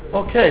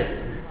Okay.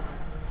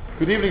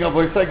 Good evening,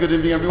 Avoisai. Good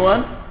evening,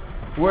 everyone.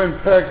 We're in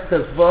Perek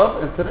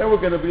Tezvav, and today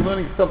we're going to be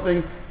learning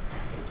something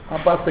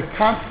about the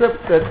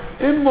concept that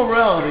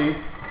immorality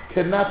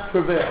cannot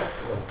prevail.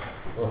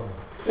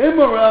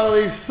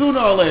 Immorality, sooner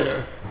or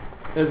later,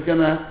 is going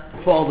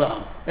to fall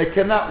down. It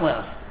cannot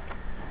last.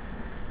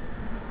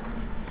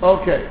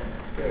 Okay.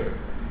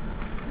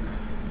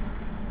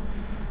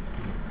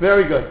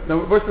 Very good.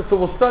 Now, so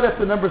we'll start at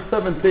the number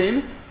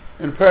 17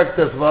 in Perek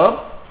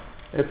Tezvav.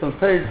 It's on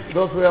page,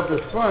 those who have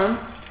this firm,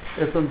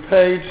 it's on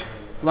page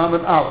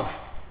Lamed Aleph.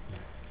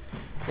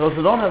 Those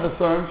who don't have a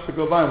firm should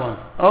go buy one.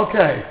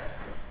 Okay.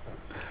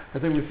 I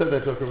think we said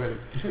that joke already.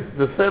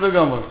 The Seder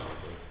Gomer.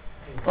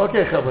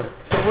 Okay, Chabad.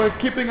 So we're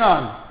keeping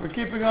on.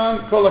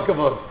 Kol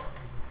HaKavod.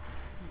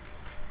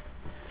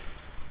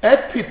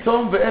 Et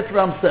Pitom ve'et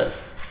Ramses.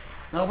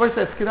 Now,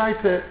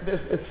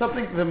 it's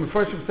something the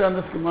Mefarshim say on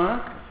this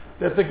Gemara,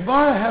 that the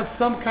Gemara has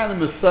some kind of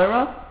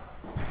Messiah,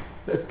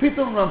 that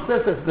Pitom and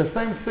Ramses is the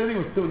same city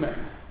with two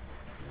names.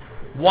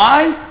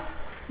 Why?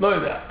 Look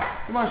at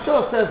that. The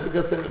Maharal says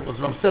because it was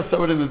Ramses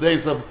already in the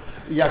days of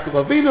Yaakov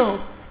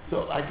Avinu,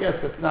 so I guess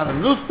it's not a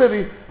new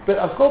city, but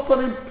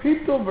Akopanim,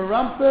 Pitom and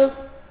Ramses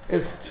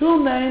is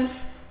two names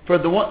for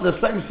the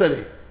same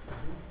city.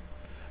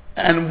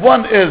 And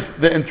one is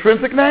the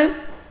intrinsic name,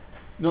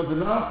 the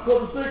noun,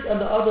 so to speak, and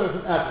the other is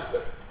an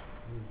adjective.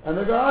 And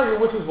they're going to argue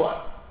which is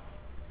what.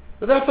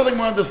 But that's something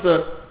more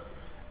understood.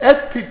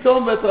 Et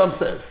Pitom vet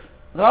Ramses.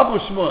 Rabbi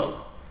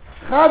Shmuel.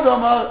 Chad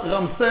Omar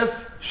Ramses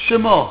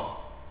Shemo.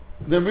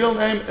 The real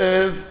name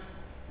is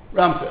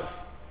Ramses.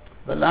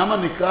 Velama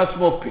nikra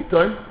Shmo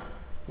Pitom.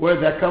 Where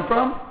did that come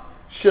from?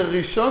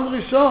 Sherishon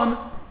Rishon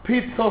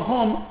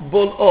Pitohom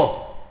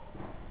Vol'o.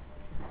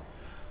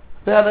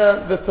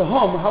 That the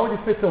Tohom, how would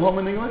you say Tohom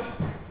in English?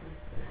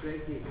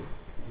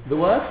 The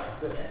what?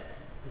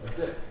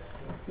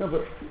 No,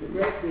 but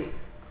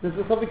this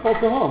is something called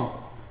Tohom.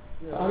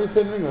 How do you say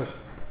it in English?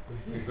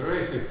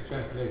 Voracious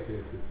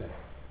translated to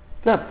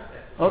Step.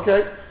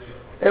 Okay.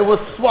 It was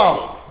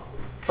swallowed.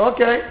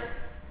 Okay.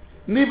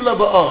 Nibla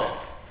ba'oret.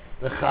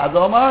 The Chad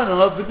Omar, and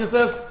another thing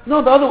says,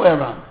 no, the other way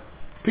around.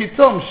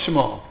 Pitom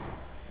Shmo.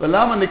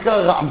 Velama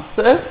nikar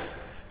Ramses,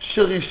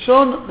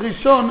 Sherishon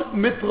Rishon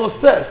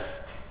Mitroses.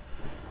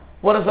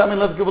 What does that mean?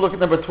 Let's give a look at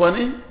number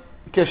 20.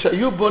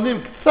 Keshayu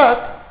bonim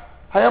ktsat,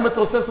 haya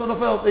mitroses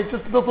v'nofel. They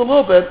just built a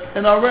little bit,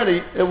 and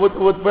already it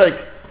would break.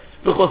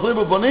 V'chosrim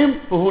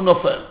bonim v'hu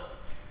nofel.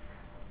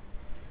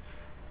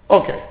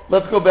 Okay,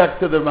 let's go back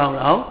to the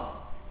Maharal.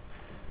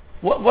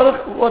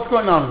 What's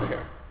going on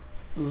here?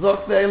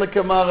 Zok le'ele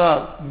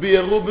k'Maharal,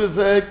 bi'eru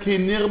b'zeh ki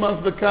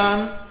nirmas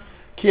v'kan,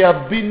 ki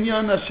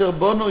abinyan asher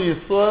bonu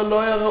Yisrael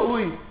lo ya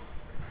ra'ui.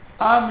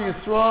 Am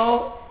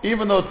Yisrael,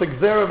 even though it's a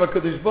gzera of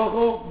HaKadosh Baruch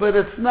Hu, but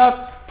it's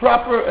not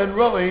proper and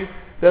ra'ui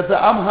that the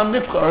Am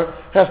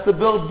HaNifchar has to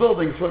build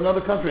buildings for another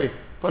country,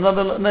 for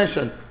another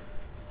nation.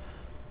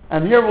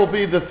 And here will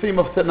be the theme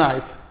of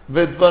tonight.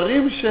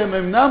 ודברים שהם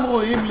אינם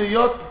ראויים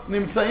להיות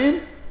נמצאים,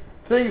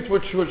 things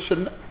which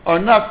are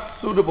not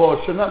suitable,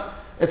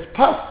 it's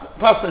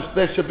passage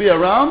they should be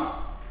around,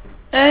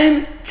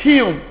 אין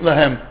קיום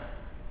להם.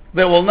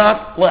 They will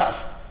not last.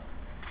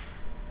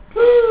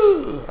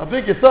 A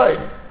big aside.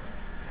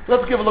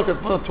 Let's give a look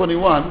at verse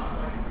 21.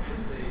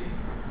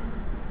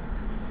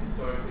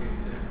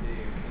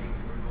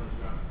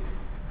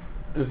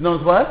 Is known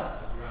as what?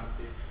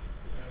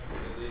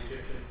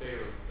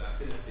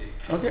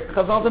 Okay,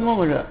 Chazal didn't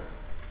learn that.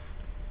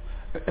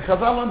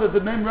 Chazal learned that the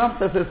name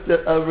Ramses is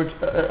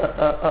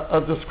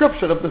a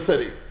description of the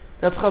city.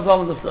 That's Chazal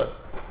understood.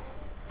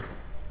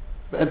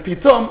 And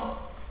Pitom,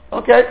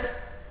 okay.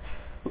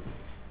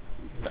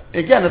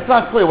 Again, it's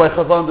not clear why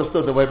Chazal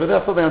understood the way, but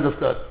that's what they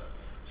understood.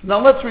 So now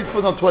let's read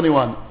footnote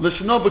 21.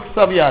 L'shno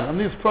b'ksav yad. On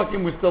these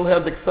prakim we still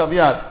have the ksav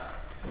yad.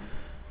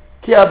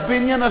 Ki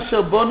abinyan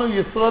asher bonu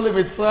Yisrael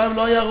le'Mitzrayim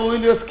lo ya ra'ui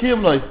li'os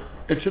kiyum lo.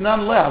 It should not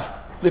last.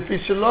 It's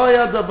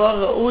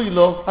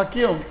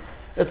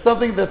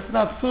something that's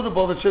not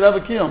suitable that should have a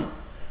kiyum.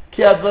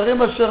 כי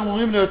הדברים אשר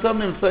אמורים להיותם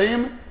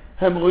נמצאים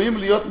הם ראויים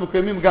להיות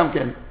מקיימים גם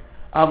כן.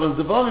 אבל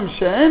דברים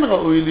שאין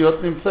ראוי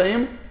להיות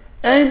נמצאים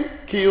אין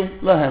קיום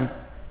להם.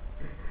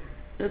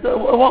 It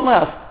won't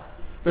last.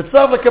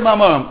 וצריך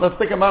כמאמרם. Let's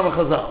take a מאמר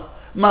חז"ל.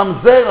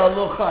 ממזר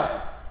לא חי.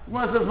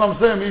 When it says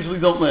ממזר, we usually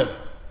don't live.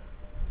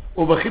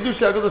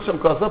 ובחידוש יגוד השם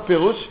כעשה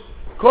פירוש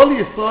כל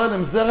ישראל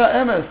הם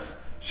זרע אמס.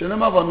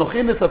 שנאמר,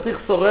 ואנוכי נתתיך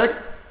סורק,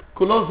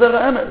 כולו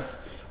זרע אמס.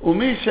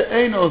 ומי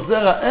שאינו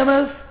זרע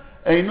אמס,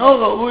 אינו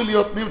ראוי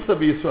להיות נמצא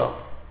בישראל.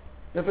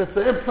 If it's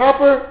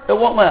improper, it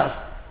won't last.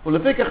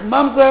 ולפיכך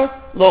ממזר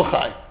לא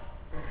חי.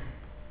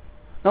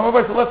 Now,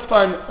 so let's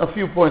find a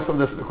few points from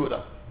this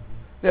Nakuda.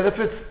 That if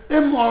it's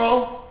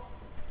immoral,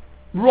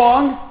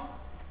 wrong,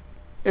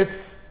 it's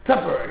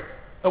temporary.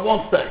 It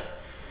won't stay.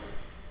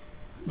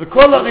 The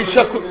kol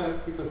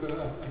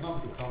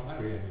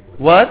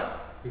what?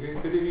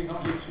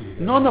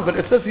 No, but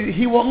it says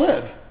he won't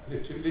live.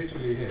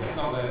 Literally here. It's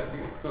not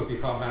because he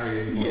can't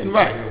marry anymore. Yeah,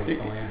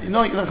 right.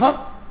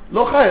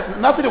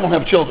 Not that he won't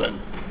have children.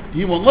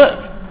 He won't live.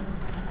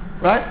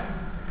 Right?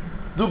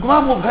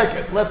 Dugma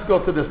muvheket. Let's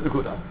go to this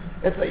nekuda.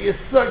 It's a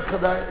yesod,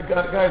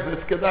 guys,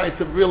 it's kedai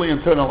to really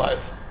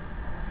internalize.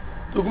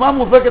 Dugma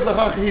muvheket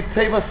lachach hi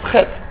tevas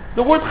chet.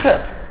 The word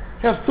chet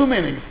has two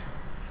meanings.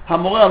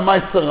 Hamoral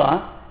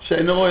ma'isera,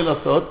 she'eino roi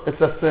lasot.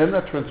 It's a sin,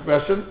 a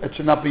transgression. It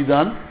should not be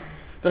done.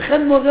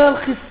 V'chen moral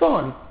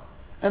chison.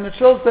 And it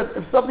shows that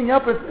if something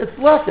happens, it's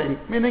lacking.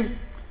 Meaning,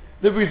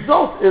 the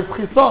result is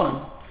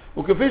chison.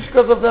 וכפי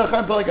שכתוב דרך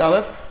חיים פרק א',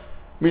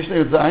 משנה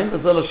י"ז,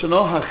 וזה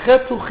לשונו,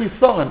 החטא הוא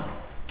חיסורן.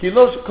 כי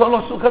לא כל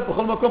לשון חטא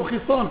בכל מקום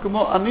חיסורן,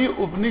 כמו אני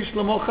ובני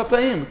שלמה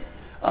חטאים.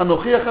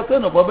 אנוכי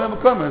החטאנו, בהרבה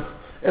מקומות.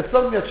 It's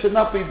something that should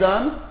not be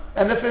done,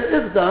 and if it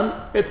is done,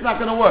 it's not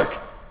going to work.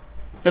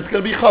 It's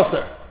going to be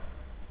חוסר.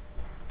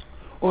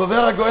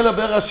 ובבר הגואל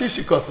הבר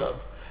השישי כותב,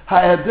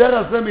 ההיעדר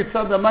הזה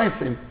מצד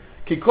המייסים,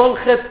 כי כל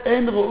חטא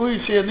אין ראוי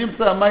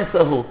שנמצא המייס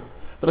ההוא.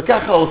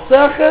 וככה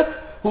עושה החטא,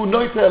 הוא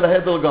נויטה אל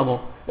ההיעדר גמור.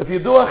 If you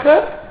do a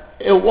chet,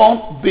 it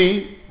won't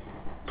be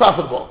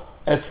profitable.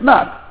 It's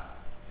not.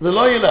 זה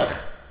לא ילך.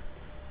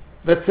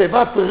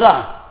 ותיבת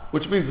רע,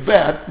 which means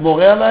bad,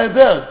 מורה על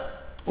ההיעדר.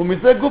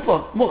 ומזה גופו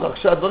מוכח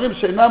שהדברים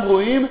שאינם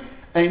רואים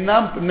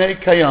אינם פני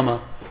קיימה.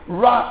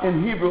 Ra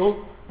in Hebrew,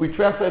 we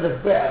translate as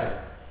bad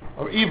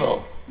or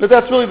evil. But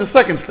that's really the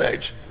second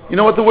stage. You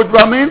know what the word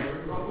Ra means?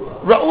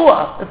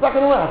 Ra'ua. It's not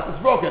going to last.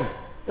 It's broken.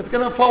 It's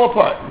going to fall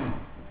apart.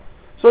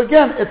 So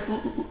again, it's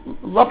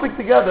lumping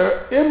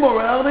together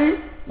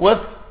immorality with,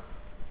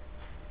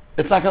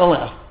 it's not going to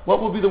last.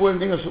 What will be the word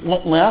in English? It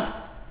won't last?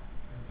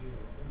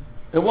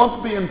 It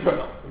won't be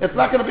internal. It's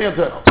not going to be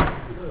internal.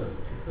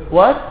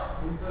 What?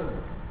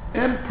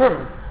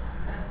 Impermanent.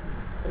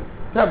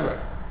 Temporary.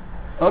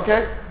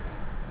 Okay.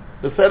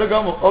 The Seder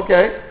Gomu.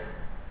 Okay.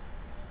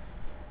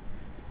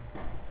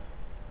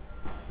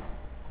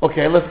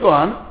 Okay, let's go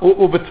on.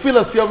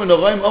 ובתפילת יום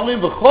ונוראים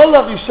אומרים, וכל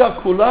הרישה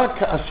כולה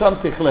כעשן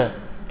תכלה,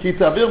 כי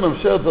תעביר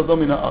ממשלת זדום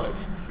מן הארץ.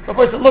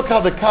 Look how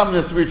the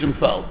communist region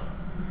fell.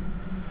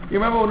 You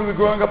remember when we were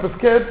growing up as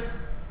kids?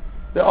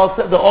 They all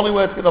said the only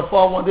way it's going to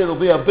fall one day, there'll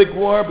be a big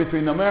war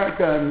between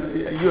America and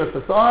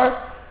USSR.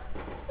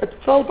 It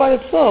fell by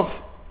itself,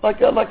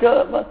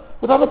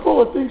 without a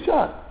bullet being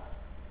shot.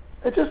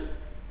 It just,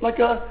 like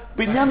a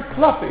binyan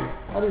klapi.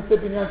 How do you say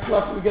binyan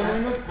klapi again in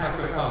English?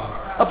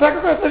 A pack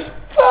of cards. It just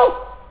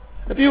fell.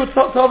 If you would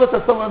tell that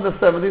to someone in the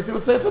 70s, he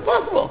would say it's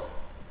impossible.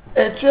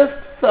 It just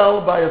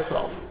fell by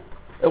itself.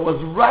 It was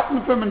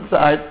rotten from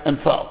inside and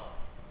fell.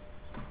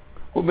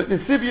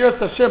 Gevuros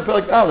Hashem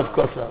Perek Aleph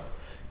kosav.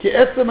 Ki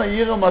etzem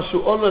hayira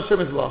mashu ol Hashem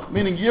izlach.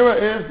 Meaning yira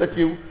is that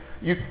you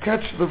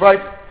catch the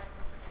right,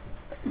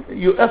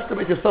 you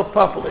estimate yourself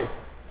properly.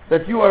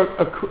 That you are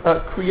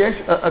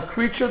a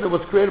creature that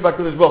was created by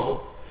Kadosh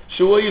Baruch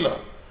Hu. Shu'ila.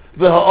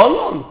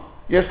 V'ha'olon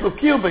yesh lo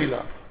kiyum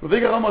beila.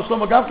 V'vigar Amar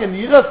Shlomo gam ken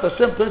yiras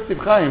Hashem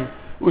toisiv chaim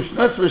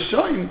u'shnes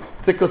rishoim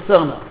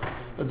tekoserna.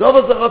 הדוב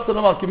הזה רוצה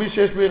לומר, כי מי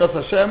שיש ביראת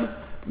השם,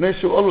 בני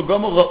שהוא עול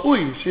וגמור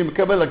ראוי שהיא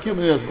מקבל להכיר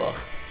מי יזבח.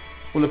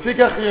 ולפי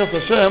כך יראת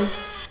השם,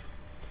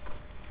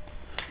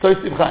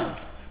 תויסטיב חיים.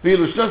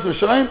 ואילו שנס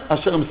ושרים,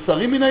 אשר הם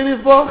שרים מן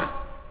לזבח,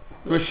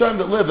 ושרים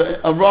that live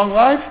a wrong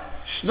life,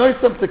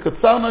 שנויסם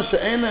תקוצרנה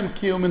שאין להם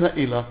קיום מן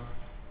העילה.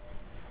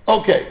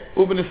 אוקיי,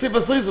 ובנסיב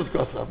הזריזות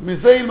כוסף,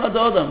 מזה ילמד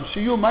האדם,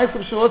 שיהיו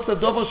מייסים שרוצה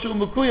דובר שהוא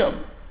מקוים,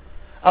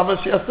 אבל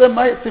שיעשה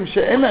מייסים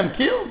שאין להם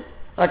קיום,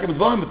 רק הם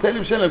דבורים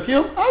בטלים שאין להם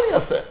קיום, אל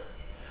יעשה.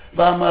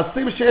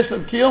 והמעשים שיש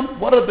להם קיום,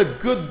 what are the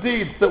good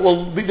deeds that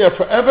will be there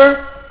forever?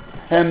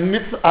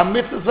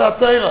 המצווה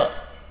והתורה.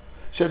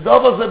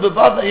 שדבר זה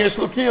בבד יש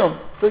לו קיום.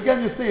 So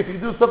again you see, if you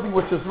do something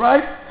which is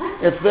right,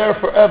 it's there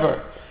forever.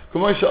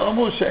 כמו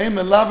שאמרו שאין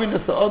מלווין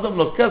את האדם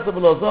לא כסף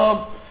ולא זהב,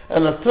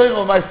 אלא תורה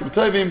ומעשים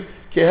טובים,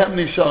 כי הם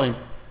נשארים.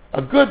 A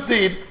good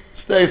deed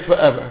stays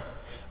forever.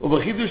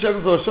 ובחידוש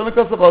הגזור ראשון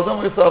לכסף, האדם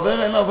עושה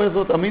עבר, אין לה עבר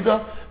זאת עמידה,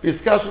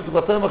 ועסקה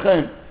שתפטר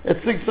מחיים. It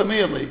sinks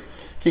immediately.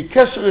 כי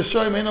קשר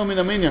ראשון אינו מן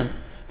המניין.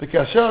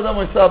 וכאשר האדם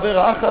עושה עבר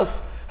האחס,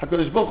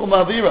 הקדוש ברוך הוא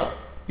מעבירה.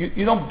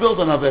 You don't build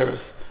on עברס.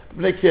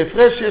 כי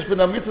הפרש שיש בין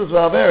המצווס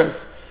והעברס,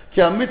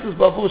 כי המצווס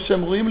בעבור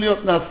שהם רואים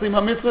להיות נעשים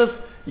המצווס,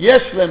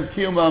 יש להם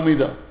קיום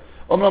העמידה.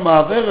 אומנם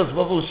העברס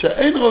בעבור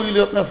שאין ראוי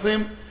להיות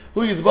נעשים,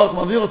 הוא יסברך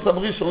מעביר אותם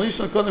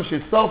ראשון קודם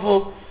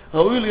שהצטרפו,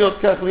 ראוי להיות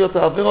כך להיות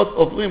העבירות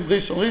עוברים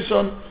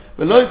ראשון,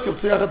 ולא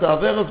יתקבצו יחד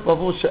העברס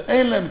בעבור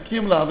שאין להם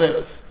קיום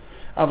לעברס.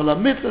 אבל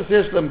המצווס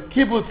יש להם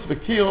קיבוץ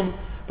וקיום,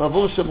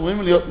 בעבור שהם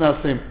ראויים להיות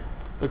נעשים.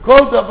 וכל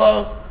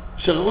דבר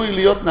שראוי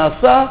להיות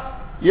נעשה,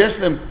 יש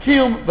להם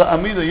קיום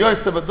ועמידה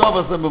יוסף ודוב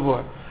הזה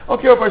מבואר.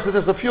 Okay, Rabbi, so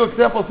there's a few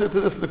examples here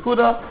to this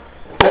Nakuda,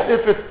 that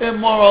if it's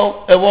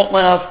immoral, it won't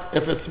last.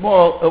 If it's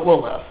moral, it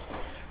will last.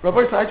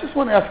 Rabbi, so I just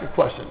want to ask a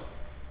question.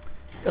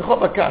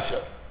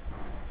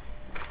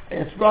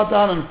 It's brought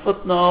down in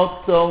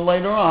footnote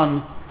later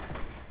on.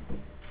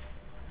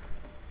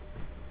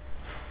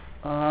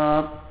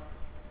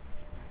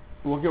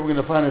 We're going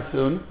to find it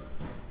soon.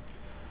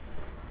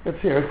 It's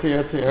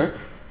here.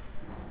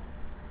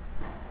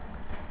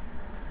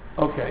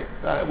 Okay,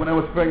 when I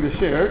was preparing the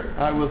Shiur,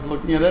 I was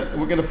looking at it,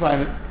 and we're going to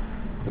find it.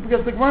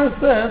 Because the Gemara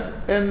says,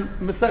 in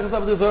Mesechus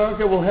Avodah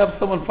Zarah, we'll have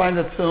someone find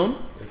it soon.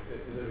 Is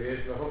it the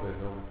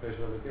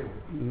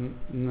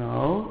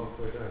No.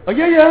 Oh,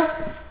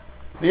 yeah.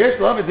 The Yesh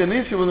Lamed, the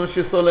issue was when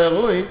she saw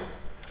Le'erui,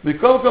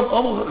 Mikol Kom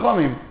Omu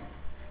Chachamim.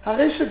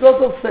 Haresh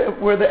goes to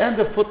we're at the end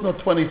of footnote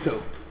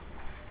 22.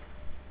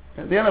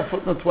 At the end of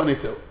footnote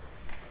 22.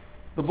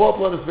 The both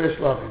letters of Yesh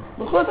Lamed.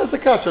 B'chol, there's a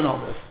catch on all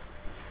this.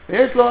 The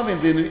Yesh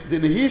Lamed, the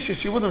Nehish, she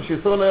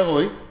saw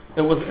Le'erui,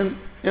 it was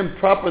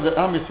improper that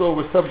Am Yisrael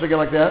was subject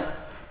like that.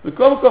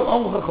 Mikol Kom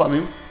Omu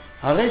Chachamim,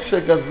 Haresh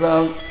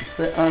Gazal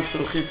Se'ah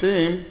Shel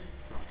Chitim,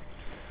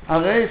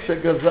 Haresh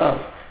Gazal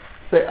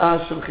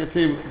Se'ah Shel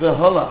Chitim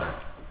V'holach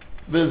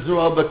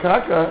V'zruah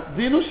B'kaka,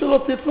 Dinu Shelo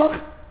Titzlach.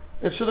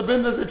 It should have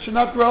been that it should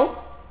not grow.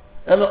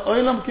 Ela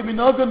Oilam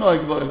Kiminoga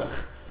Noig V'olach.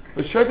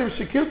 V'shoitim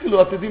Shekil Kilu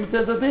Atidim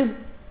Tezadin.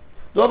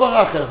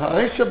 Dobar Acher,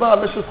 Haresh Sheba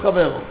Leshes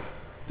Chavero.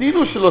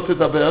 Dinu Shelo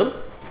Tidaber.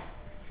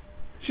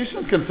 She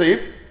shouldn't conceive.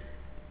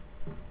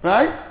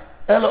 Right?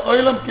 Ela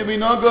Oilam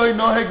Kiminoga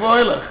Noig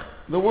V'olach.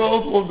 The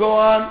world will go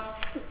on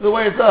the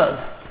way it does.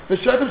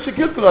 V'shoitim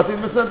Shekil Kilu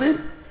Atidim Tezadin.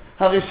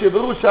 Haresh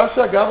Sheberu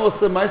Shasha Gevuros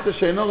Hashem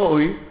Sheino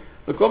Roi.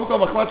 וכל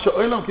מקום מחמד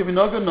שאוילם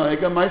כמנהג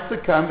הנוהג, המייסר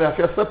כאן ואף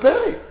יעשה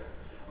פרי.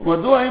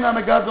 ומדוע אין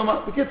הנהגה דומה?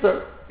 בקיצר,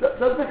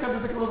 doesn't that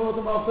contradict a little bit what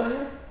the Maharal saying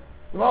here?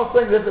 The Maharal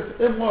saying that if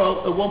it's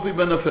immoral, it won't be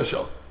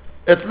beneficial.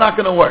 It's not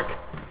going to work.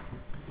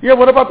 Yeah,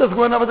 what about this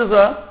going over this?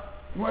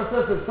 Where it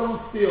says if someone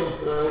steals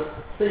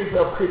things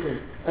of chitim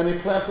and he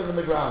plants it in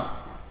the ground,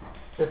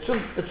 it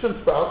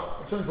shouldn't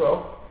sprout, it shouldn't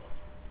grow,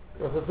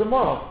 because it's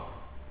immoral.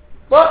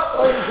 But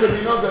oilem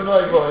כמנהג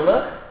הנוהג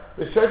ואוילך,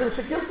 ושייתם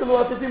שכיל כלו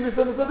עתידים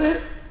ניסן וצדיק.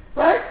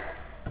 Right?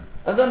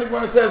 And then the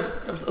Gemara says,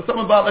 if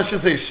someone bought a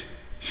shazish,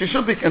 she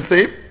should be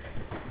conceived.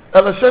 So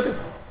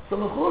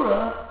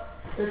l'chura,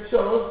 it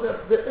shows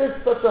that there is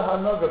such a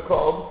hanaga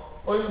called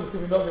oilim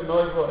kiminoga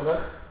noig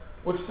v'olech,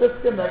 which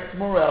disconnects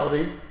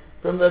morality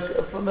from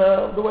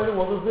the way the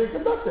world is being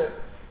conducted.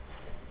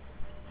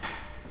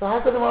 So how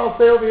can the Maharal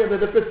say over here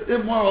that if it's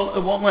immoral,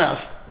 it won't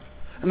last?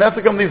 And that's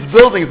because these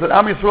buildings that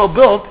Am Yisrael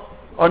built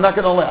are not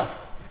going to last.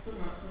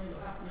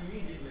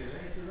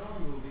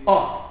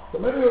 So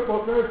maybe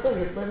what they're saying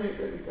is maybe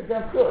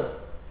against good.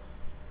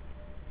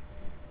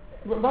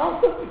 But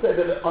Maharal doesn't say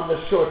that on the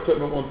short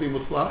term it won't be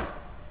muslach.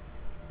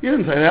 He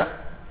didn't say that.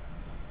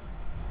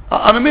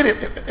 On immediate,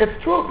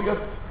 it's true because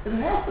it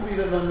has to be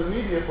that on the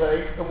immediate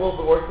way the world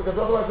will work because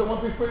otherwise it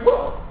won't be free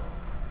will.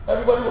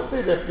 Everybody will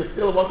see that if you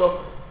steal one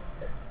go.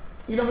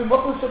 You know,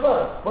 what was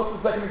Shabbat?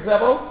 What's the second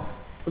example?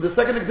 Well, the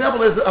second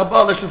example is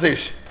Abba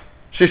L'Shazish.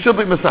 She should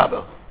be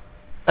Mesabel.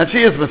 And she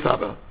is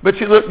Mesabel. But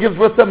she gives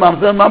birth to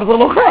Mamza and Mamza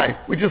Lochai.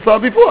 We just saw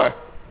it before.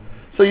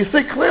 So you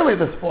see clearly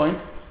this point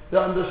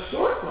that on the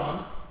short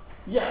run,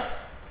 yes,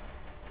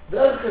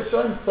 there's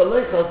Cheshon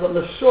Salechas on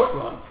the short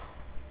run.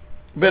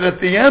 But at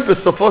the end,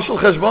 B'Sofo Shel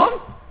Cheshbon,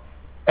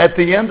 at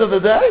the end of the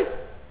day,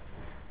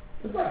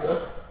 it's not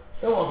good.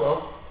 It won't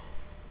go.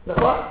 That's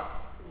what?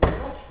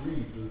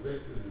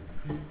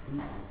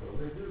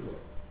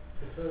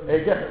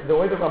 Again, the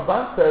way the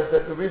Ramban says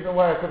that the reason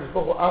why HaKadosh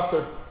Baruch Hu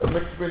offered a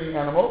mixed breeding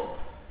animal,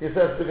 he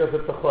says because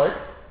it's a chayk.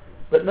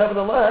 But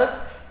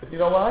nevertheless, if you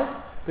know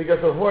why?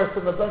 Because a horse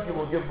and a donkey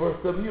will give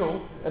birth to a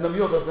mule, and the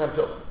mule doesn't have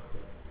children.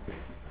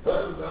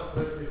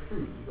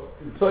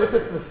 So if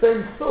it's the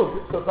same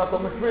fruit, so it's not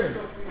called mixed breeding.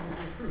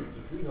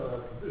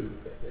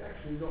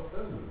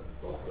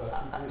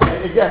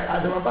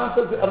 Again, the Ramban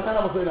says an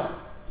animal say no.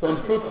 So in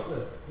fruit,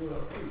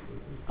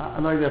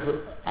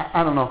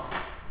 I don't know.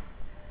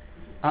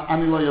 It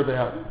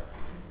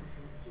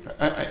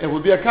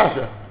will be a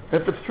kasha.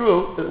 If it's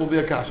true, it will be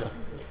a kasha.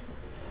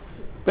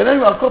 But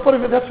anyway, I'll call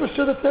it, that's for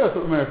sure the Torah,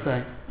 what Meir is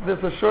saying.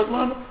 There's a short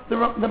run. The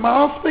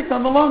Maharal speaks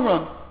on the long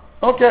run.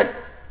 Okay,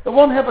 it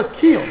won't have a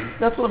keel.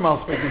 That's what the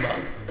Maharal is speaking about.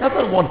 Not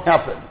that it won't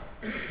happen,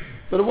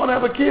 but it won't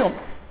have a keel.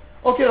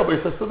 Okay,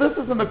 Rabbi says, so this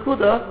is the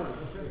Nakuda.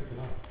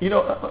 You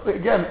know,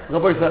 again,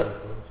 Rabbi said,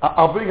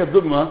 I'll bring a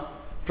dugma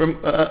from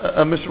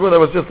a Mishmur that I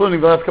was just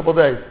learning the last couple of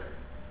days.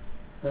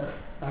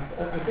 I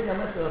think I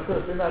mentioned on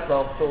Thursday night,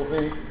 so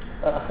the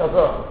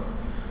Chazar.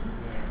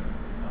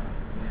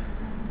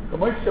 The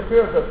Moshe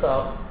Shapiro just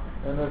out,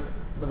 and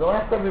the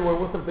last time we were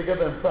with him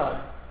together in Prague,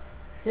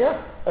 he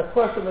asked a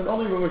question that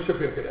only Moshe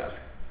Shapiro could ask.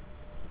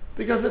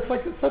 Because it's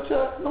such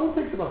a, no one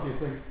thinks about these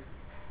things.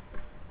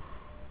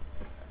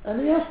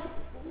 And he asked,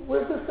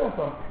 where does this come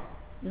from?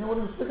 You know what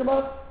he was speaking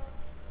about?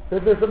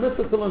 If there's a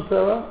mitzvah to learn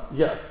Torah,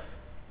 yes.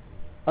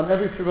 On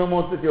every 3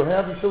 months that you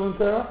have, you should learn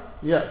Torah,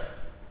 yes.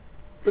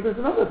 But there's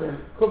another thing,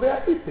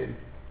 Kovea Itin.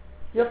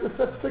 You have to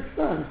set 6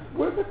 times.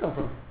 Where does that come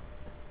from?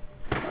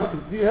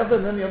 Do you have that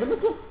in any other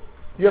mitzvah?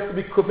 You have to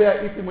be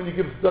Kovea Itin when you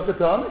give tzedakah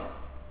to Ami?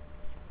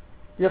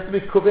 You have to be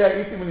Kovea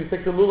Itin when you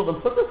take the lulav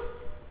and sukkah?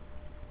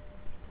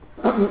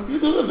 You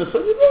do the mitzvah,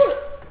 you do it.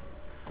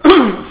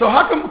 So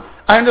how come,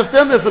 I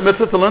understand there's a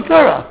mitzvah to learn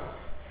Torah,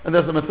 and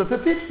there's a mitzvah to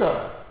teach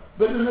Torah.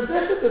 But in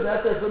addition to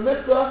that, there's a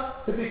mitzvah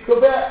to be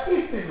Kovea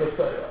Itin with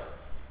Torah.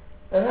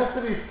 It has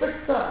to be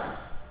 6 times.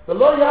 The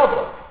lo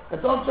yavo.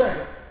 And don't change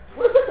it.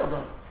 Where does that come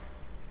from?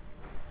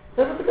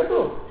 That's what the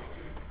Katuv.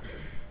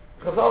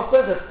 Chazal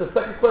said that's the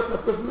second question the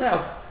person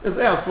asked. is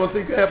asked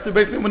after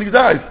basically when he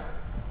dies.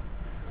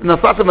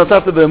 Question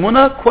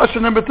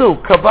number 2.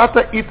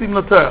 Kavata itim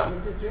l'Torah.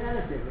 It's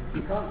relative. If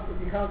you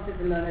can't sit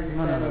and learn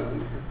every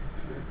day.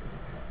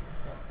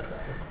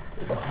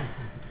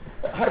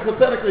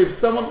 Hypothetically, if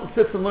someone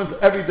sits and learns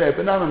every day,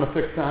 but not on a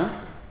fixed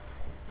time,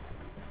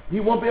 he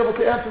won't be able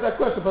to answer that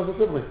question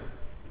positively.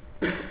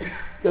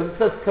 Because it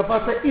says,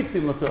 Kavata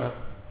itim l'Torah.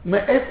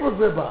 Me'epo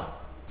zeba.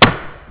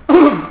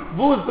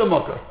 Who is the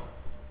mocker?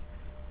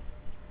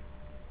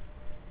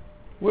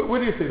 Where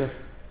do you see this?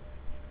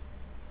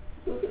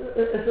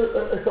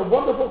 It's a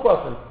wonderful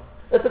question.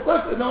 It's a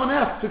question that no one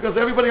asks because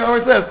everybody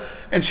always says,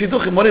 and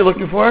Shidduchim, what are you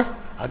looking for?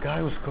 A guy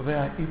who's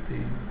kovea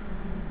itim.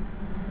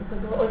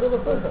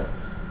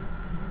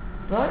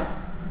 Right?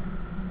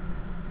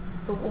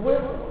 So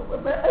where?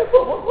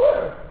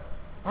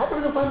 How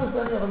can we find this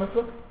in any other mitzvah?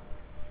 It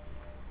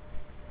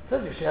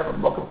says you should have a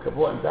mokum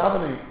kavod and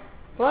davening.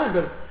 Fine,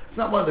 but it's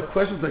not one of the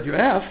questions that you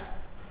asked.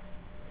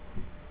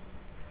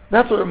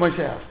 That's what Moshe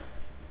asked.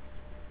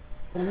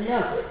 And he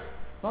answered.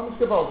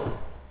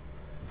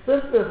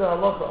 Since there's a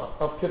halacha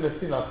of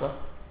kinesinasa,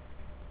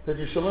 that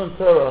you should learn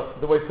Torah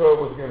the way Torah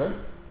was given,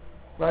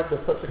 right?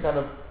 There's such a kind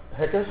of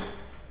hekesh.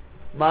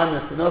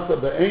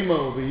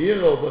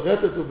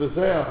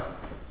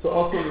 So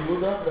also in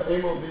Muda,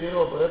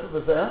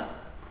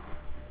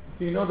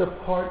 do you know that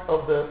part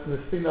of the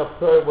Nesina of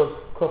Torah was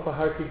kofa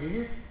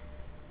harkigis?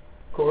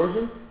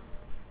 Coercion?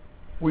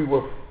 We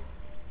were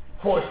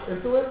forced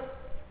into it.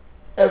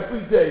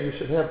 Every day you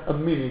should have a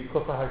mini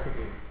kofa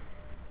harkigis.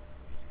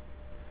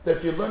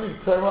 That you're learning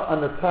Torah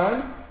on a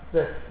time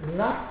that's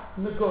not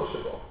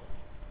negotiable.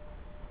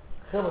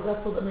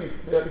 That's what that means.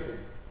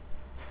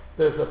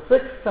 There's a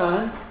fixed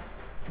time.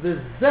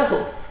 There's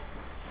zehu.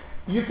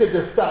 You could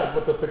decide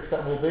what the fixed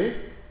time will be.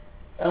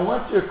 And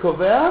once you're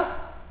kovea,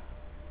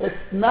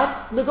 it's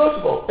not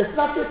negotiable. It's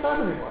not your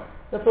time anymore.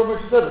 That's what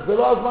Moshe said.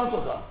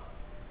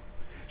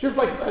 It's just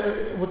like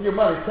with your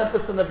money,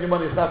 10% of your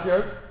money is not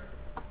yours.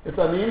 It's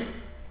anin.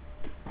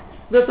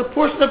 There's a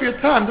portion of your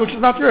time which is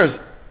not yours.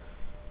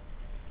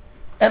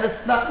 And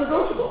it's not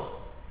negotiable.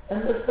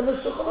 And the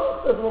Shulchan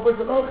Aruch says,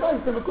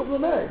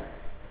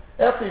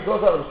 after he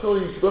goes out of shul,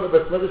 he should go to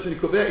Beit Medrash and he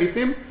kovea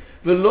itim,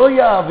 v'lo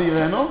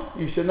ya'avireno,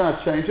 you should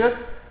not change it,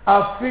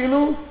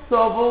 afilu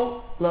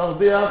sovu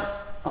l'arbiach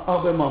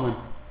arbe moment.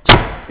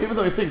 Even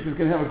though he thinks he's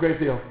going to have a great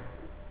deal.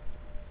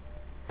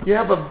 You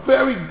have a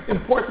very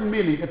important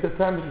meeting at the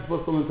time that you're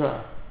supposed to learn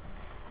Torah.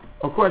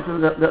 According to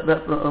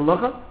that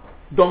halacha,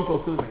 don't go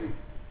to the meeting.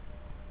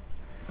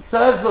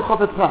 Says the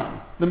Chofetz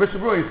Chaim, the Mishnah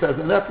Berurah says,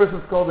 and that person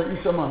is called the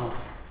Isha Mana.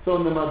 So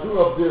in the Madur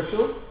of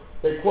Dirshu,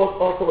 they quote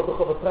also what the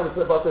Chofetz Chaim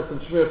said about this in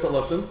Shmir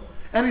Talashim,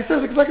 and he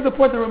says exactly the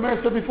point that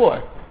Rameir said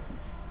before.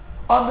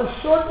 On the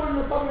short term,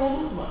 you probably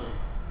won't lose money.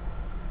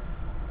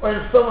 Or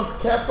if someone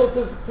cancels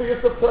his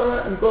Kriyas of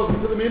Torah and goes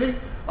into the meeting,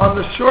 on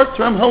the short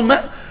term, he'll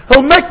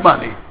make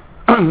money.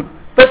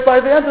 But by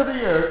the end of the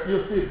year,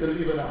 you'll see it's going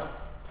to even out.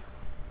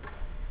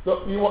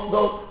 So you won't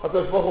go, that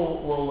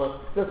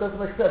doesn't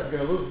make sense.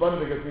 You're going to lose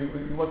money because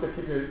you want to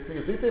keep your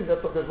eating.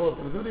 That's what Gevuros is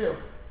going to do to you.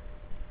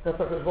 That's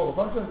how Gevuros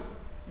functions.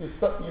 You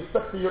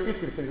stuck to your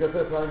eating, so that's how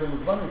you're going to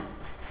lose money.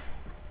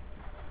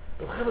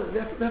 But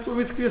that's what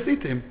means Kriyas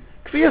itim.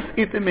 Kriyas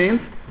itim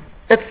means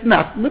it's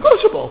not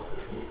negotiable.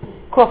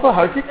 Kofa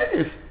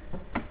harkigis.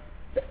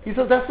 He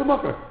says that's the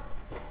makar.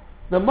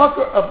 The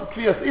makar of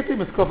Kriyas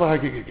itim is kofa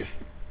harkigis.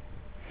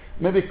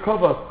 Maybe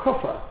kofa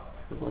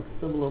is like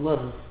similar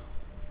letters.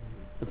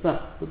 It's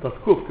not. That's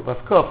kuf,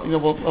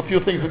 a few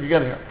things we can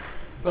get here.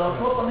 But on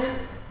top of it,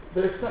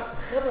 there's not.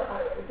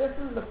 This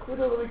is the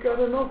kuda that we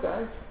gotta know,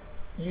 guys.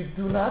 You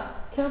do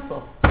not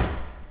cancel.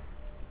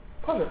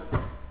 Put it.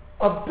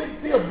 A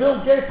big deal.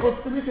 Bill Gates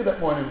wants to meet you that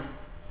morning.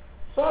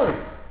 Sorry,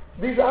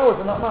 these hours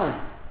are not mine.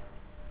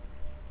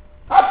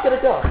 I'm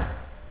gonna go.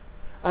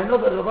 I know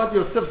that Rav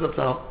Yosef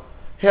Zatzal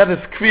had his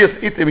kriyas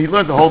itim. He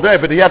learned the whole day,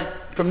 but he had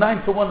from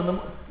 9 to 1 in the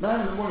 9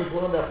 in the morning to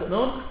 1 in the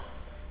afternoon.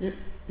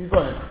 He's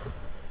learning.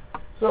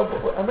 So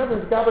I remember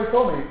his Gabbai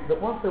told me that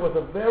once there was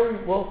a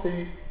very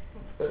wealthy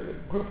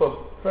group of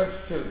French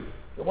Jews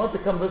that wanted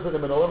to come visit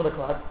him at 11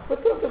 o'clock for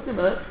 10-15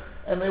 minutes,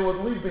 and they would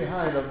leave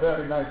behind a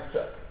very nice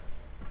check.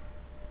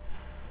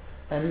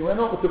 And he went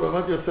over to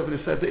Rav Yosef and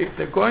he said, if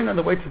they're going on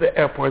the way to the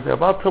airport, they're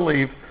about to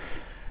leave,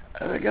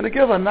 and they're going to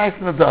give a nice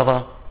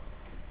nadava,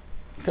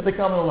 can they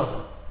come at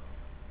 11?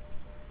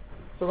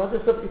 So Rav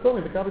Yosef, he told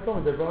me, the Gabbai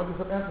told me that Rav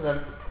Yosef answered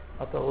them,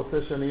 Ata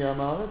Roteh Shani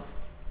Amaret?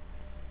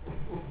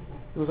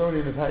 He was already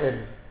in his high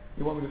 80s.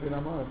 You want me to be in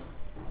Amaris?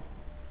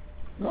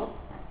 No?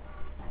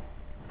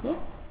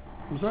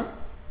 I'm sorry?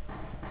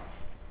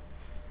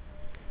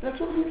 That's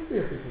what it means,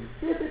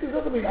 Kriyas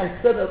doesn't mean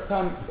I set a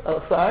time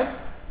aside,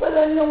 but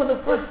then, when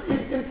the first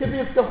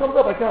inconvenience comes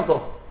up, I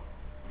cancel.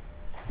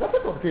 That's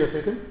not what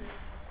Kriyas means.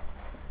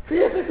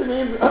 Kriyas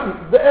means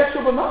the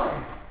extra of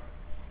mine.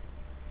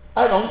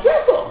 I don't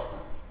cancel.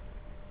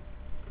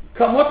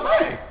 Come what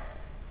may.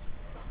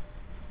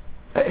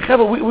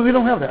 We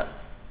don't have that.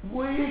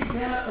 We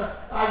can't,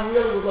 I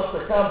really would love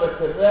to come, but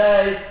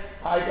today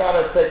I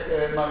gotta take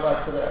my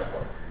wife to the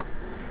airport.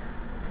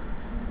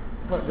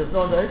 There's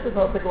no day, so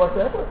I'll take a watch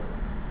the effort.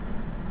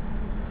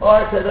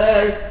 Alright,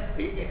 today,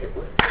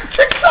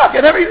 chick suck,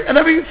 and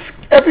every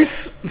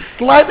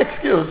slight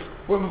excuse,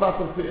 we're about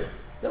to see it.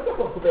 That's not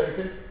what Kovea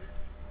is.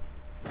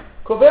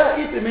 Kovea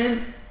iti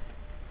means,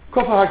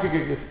 Kofa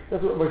hakigigis.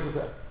 That's what Moshe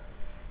said.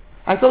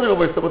 I told you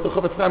what the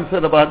Chofetz Chaim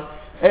said about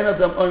Ein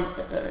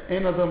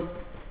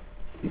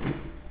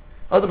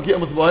Adam ki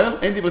Amos Boyel,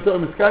 Ein Di B'Torah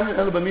Miskayim,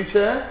 Elo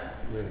B'Mishe,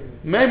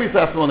 Mei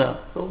Mitzvah Monel.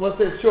 So let's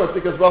say it's short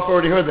because Rafa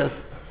already heard this.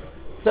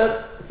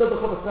 Said the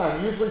Chofetz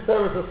Chaim, usually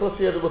Torah is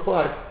associated with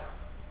life.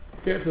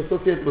 Here it's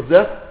associated with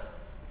death.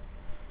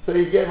 So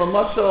he gave a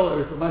mashal,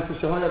 or it's a nice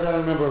shahaya, I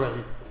don't remember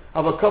already,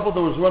 of a couple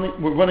that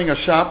were running a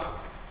shop.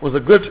 It was a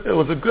good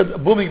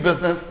booming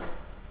business.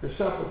 The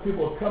shop with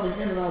people coming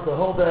in and out the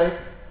whole day.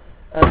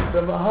 And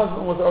then my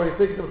husband was already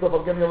thinking to himself,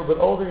 I'm getting a little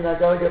bit older and I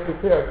got to get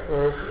prepared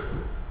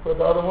for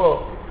the other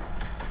world.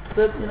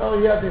 But, he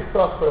had these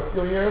thoughts for a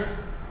few years,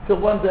 till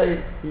one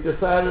day he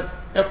decided,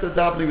 after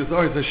davening was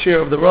always a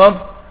share of the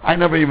Rav, I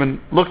never even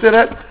looked at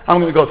it, I'm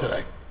going to go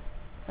today.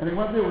 And he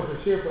went there with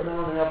a share for an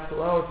hour and a half,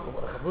 2 hours, or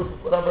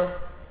whatever.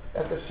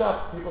 At the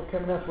shop, people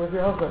came and asked, where's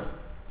your husband?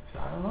 He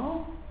said, I don't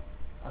know.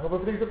 I hope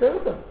everything's okay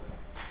with him.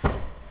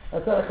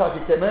 At 10 o'clock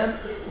he came in,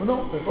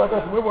 his wife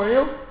asked him, where were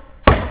you?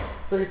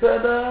 So he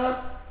said,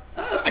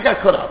 I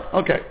got cut out.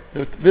 Okay,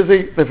 they're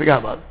busy, they forgot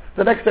about it.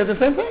 The next day, the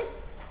same thing.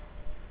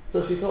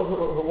 So she told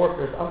her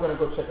workers, I'm going to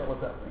go check out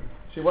what's happening.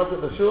 She went to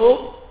the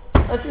shul,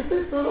 and she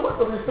sees through the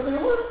window, and he's sitting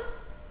at work.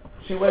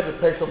 She waited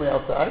patiently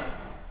outside,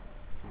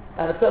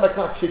 and at 10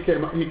 o'clock he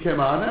came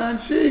on, and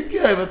she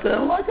gave it to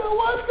him like a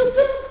wife could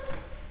do.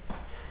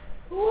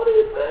 What do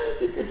you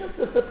think? You could just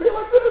disappear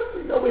like this?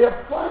 We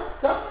have clients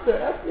coming,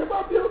 they're asking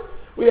about you.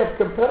 We have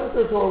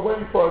competitors who are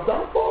waiting for a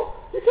downfall.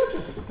 You can't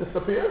just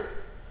disappear.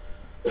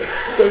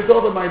 So he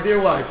told her, my dear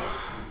wife,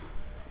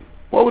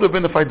 what would have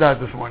been if I died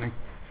this morning?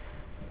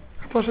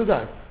 I thought I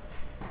died.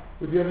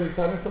 Would you have any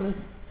time for me?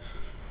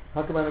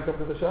 How come I didn't come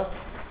to the shop?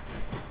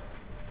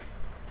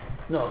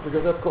 No,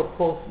 because that's called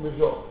false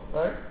mijol,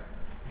 right?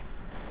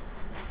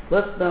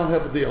 Let's now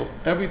have a deal.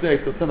 Every day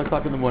till 10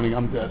 o'clock in the morning,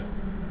 I'm dead.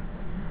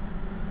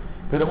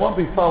 But it won't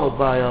be followed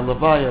by a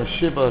Levaya,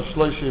 Shiva,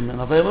 Shloshim, and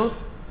Avelos.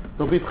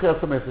 There'll be Tchias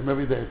HaMesim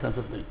every day at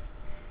 10:15.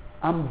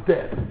 I'm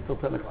dead till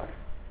 10 o'clock.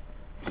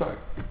 Sorry.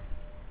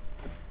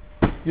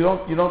 You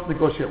don't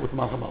negotiate with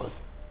Maharal.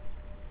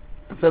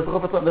 It says the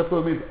Chofetz Chaim, that's what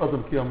it means,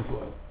 Adam ki Amos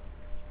Boyel.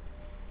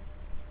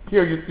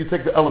 Here you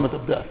take the element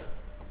of death.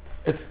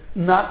 It's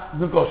not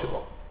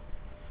negotiable.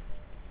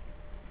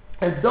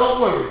 And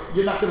don't worry,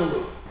 you're not going to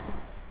lose.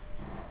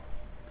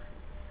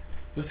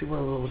 You see,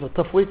 well, it was a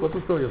tough week. What's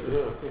the story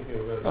yesterday?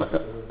 No,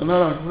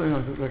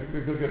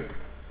 good.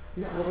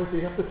 Yeah, obviously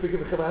you have to figure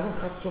because I don't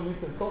have so many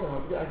things told them.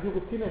 I deal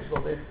with teenagers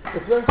all day.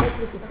 It's very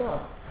difficult to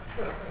stop.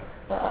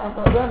 I'm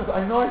honest.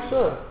 I know I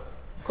should.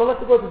 Call like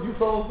the board. Did you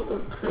follow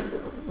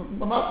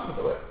my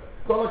master away?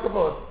 Call like the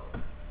board.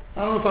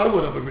 I don't know if I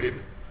would have agreed.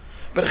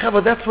 But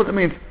that's what it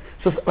means.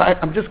 So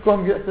I'm just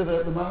going to get to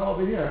the Maharal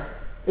over here.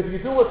 If you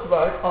do what's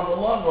right, on the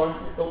long run,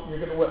 you're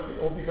going to win.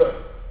 It will be good.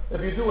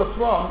 If you do what's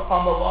wrong,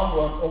 on the long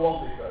run, it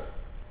won't be good.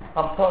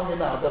 I'm telling you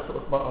now, that's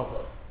what Maharal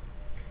says.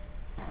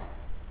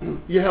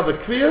 You have a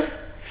kriyas,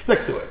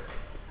 stick to it.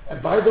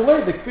 And by the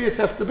way, the kriyas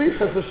has to be,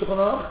 says the Shulchan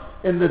Aruch,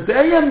 in the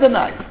day and the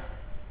night.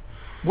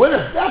 Where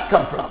does that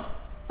come from?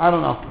 I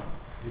don't know.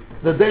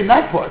 The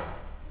day-night part.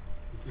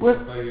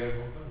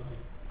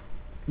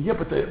 Yeah,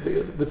 but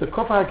the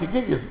Kofa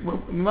HaKigigis,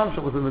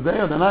 was in the day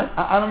or the night?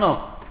 I don't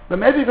know. But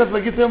maybe that's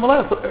like Yitzhak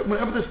Malaya. So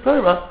whenever there's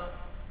Torah,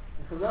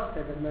 yeah,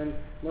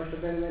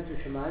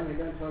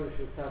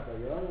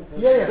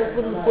 that's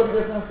when it was 40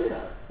 days in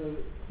Hasina.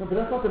 No, but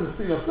that's not in the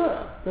Sea of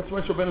Torah. That's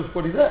when Shabbat was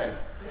 40 days.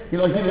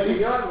 Yeah.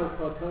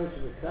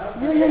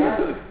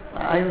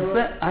 I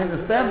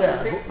understand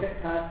that.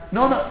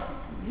 No,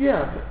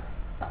 yeah.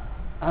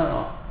 I don't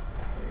know.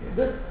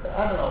 I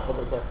don't know.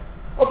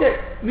 Okay,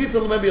 needs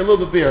maybe a little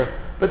bit beer,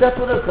 but that's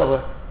what it's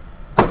covered.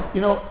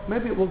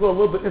 Maybe we'll go a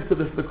little bit into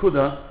this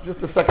Nakuda, just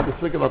a second to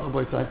speak about the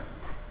boy side.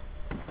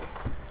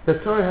 The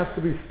Torah has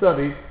to be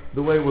studied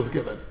the way it was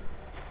given.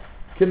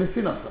 There's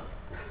an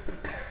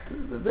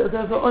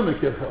oimek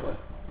here, Chavah.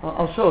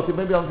 I'll show it to you.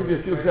 Maybe I'll give you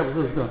a few examples.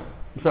 This is good.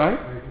 I'm sorry?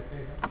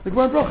 The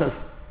Gemara Brochas.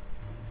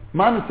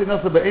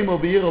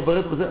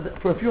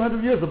 For a few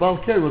hundred years, the Baal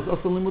Keri was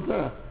also Limud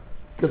Torah.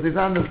 Because he's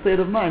on the state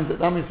of mind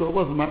that Am Yisrael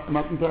was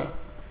Matan Torah.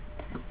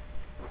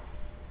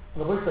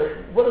 And I would say,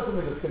 what does it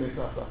mean that Kinis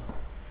Nasa?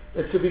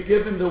 It should be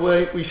given the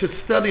way, we should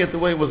study it the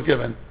way it was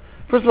given.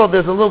 First of all,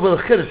 there's a little bit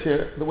of chiddush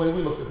here, the way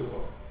we look at the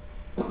world.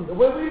 The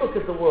way we look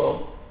at the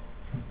world,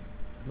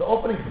 the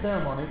opening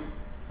ceremony,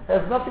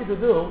 has nothing to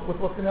do with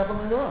what's going to happen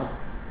later on.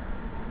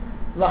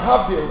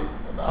 Lahavdil,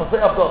 I'll say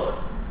Abdullah,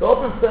 the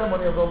opening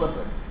ceremony of the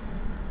Olympics.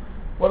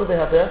 What do they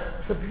have there?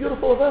 It's a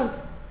beautiful event.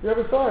 You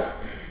ever saw it?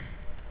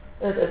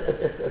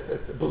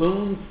 It's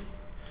balloons,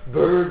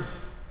 birds,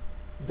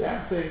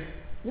 dancing.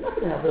 You're not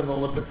going to have in the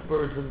Olympics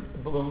birds and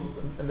balloons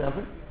and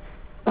dancing.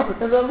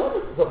 And the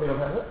Olympics, you don't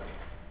have it.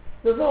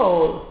 There's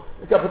no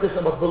competition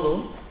about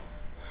balloons.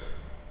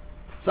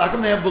 So how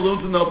come they have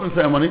balloons in the opening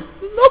ceremony?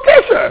 No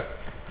pressure.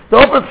 The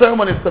opening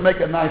ceremony is to make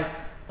a nice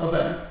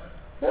event.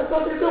 It has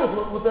nothing to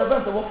do with the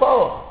event that will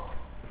follow.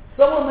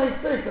 Someone may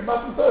think that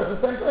Matan Torah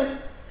is the same thing.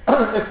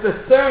 It's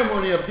the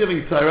ceremony of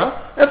giving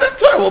Torah, and then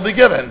Torah will be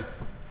given.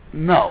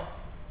 No.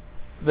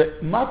 The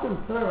Matan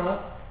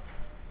Torah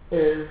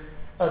is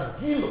a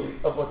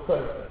gilui of what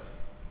Torah is.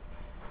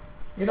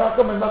 You know how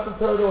come in Matan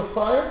Torah there was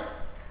fire?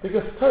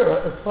 Because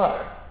Torah is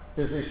fire.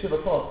 There's a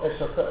yeshiva called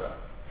Esha Torah.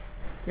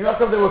 You know how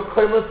come there was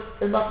koilos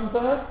in Matan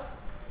Torah?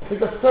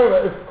 Because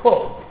Torah is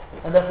cold,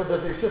 and therefore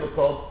there's a yeshiva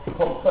called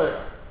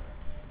Torah.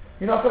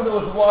 You know how come there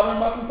was water in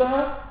Matan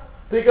Torah?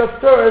 Because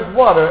Torah is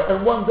water,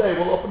 and one day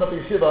we'll open up a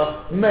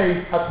yeshiva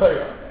made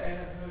HaTorah.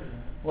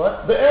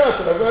 What? The Eretz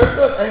Torah, very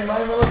good. Ein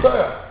Mayim Ela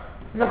Torah.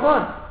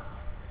 Nachon.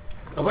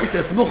 But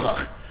it's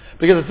muchach.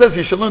 Because it says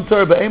you shall learn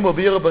Torah be'emo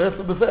v'yira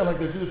b'resel b'zeh, like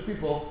the Jewish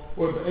people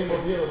were be'emo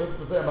v'yira b'resel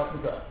b'zeh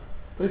Matan Torah.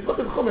 But it's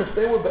looking Chumash,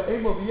 they were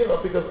be'emo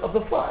v'yira because of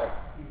the fire.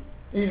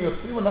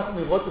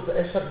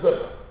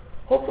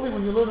 Hopefully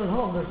when you learn at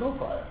home, there's no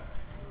fire.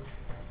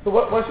 So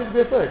why should you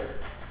be afraid?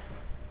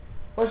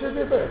 Why should you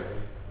be afraid?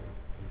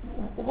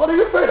 What are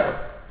you afraid of?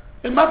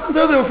 In Matan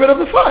Torah, they were afraid of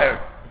the fire.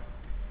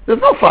 There's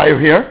no fire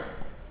here.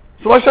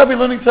 So why should I be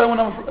learning Torah when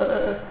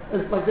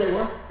it's like they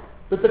were?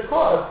 But the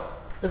cause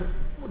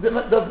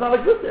does not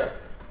exist here.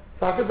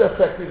 So how could that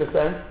affect me the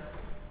same?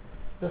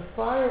 The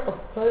fire of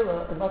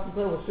Torah in Matan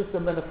Torah was just a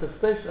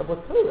manifestation of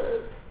what Torah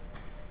is.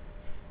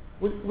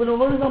 When we're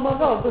learning on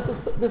Maharal,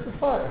 this is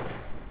fire.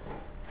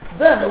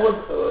 Then it was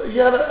you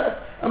had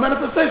a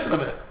manifestation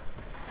of it.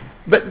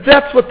 But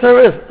that's what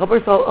Torah is.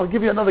 I'll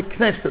give you another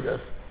knech to this.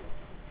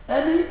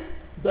 Any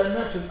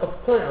dimension of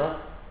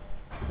Torah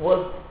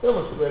was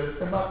illustrated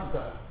in Matan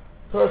Torah.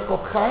 Torah is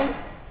called Chaim.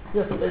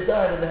 Yes, but they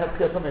died and they have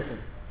transformation.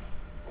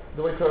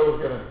 The way Torah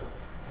was given.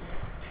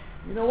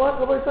 You know what?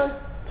 Rabbi say?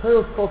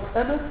 Torah was called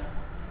Emes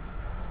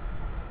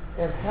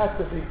and had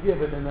to be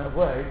given in a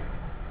way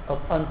of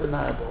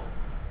undeniable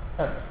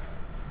Emes.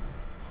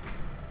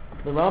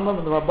 The Rambam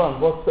and the Ramban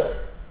both said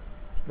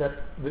that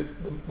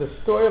the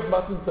story of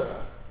Matan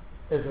Torah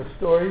is a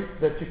story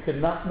that you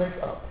cannot make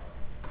up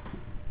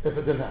if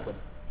it didn't happen.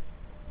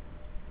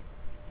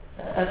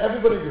 And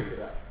everybody agrees with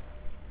that.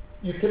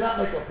 You cannot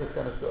make up this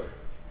kind of story.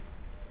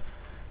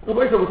 So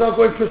without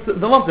going through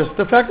the lump,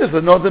 the fact is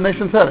that no other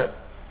nation said it.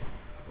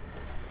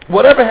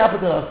 Whatever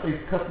happened to us, they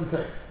cut and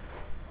paste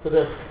for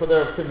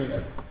their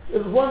opinion.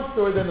 There's one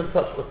story they're in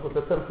touch with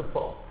the sense of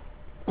Paul.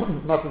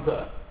 Matan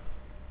Torah.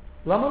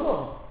 Lama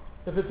lo.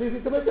 If it's easy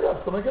to make it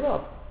up, so make it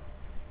up.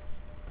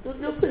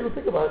 You'll see, you'll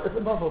think about it. It's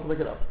impossible to make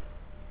it up.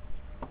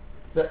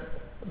 That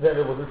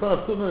it was in front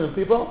of 2 million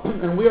people,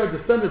 and we are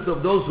descendants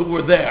of those who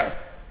were there.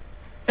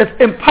 It's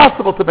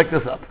impossible to make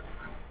this up.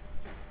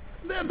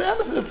 The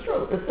answer is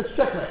true. It's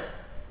checkmate.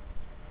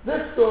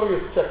 This story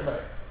is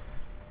checkmate.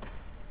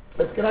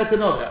 It's good to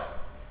know that.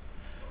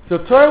 So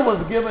Torah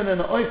was given in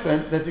an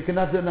oifen that you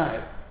cannot deny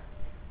it.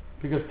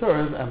 Because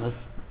Torah is emes.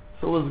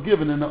 So it was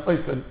given in an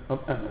oifen of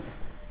emes.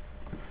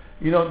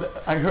 You know,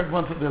 I heard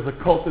once that there's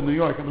a cult in New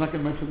York, I'm not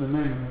going to mention the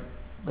name,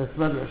 that's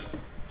Medrash,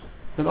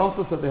 that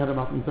also said they had a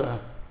Matan Torah.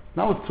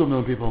 Now it's 2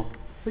 million people,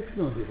 6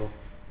 million people.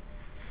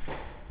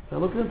 So I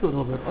looked into it a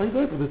little bit. Oh, you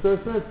know, the Torah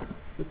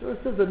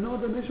says that no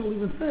other nation will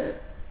even say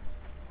it.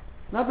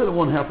 Not that it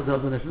won't happen to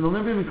other nations, they'll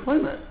never even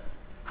claim it.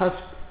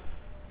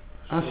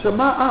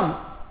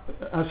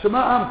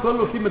 השמע עם כל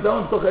לוקים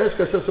מדברים בתוך האש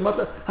כאשר שמעת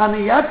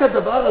הנהיה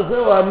כדבר הזה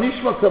או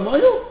הנשמע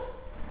כמוהו?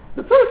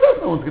 The Torah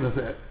says no one's going to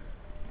say it.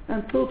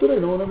 And till today,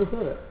 no one ever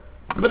said it.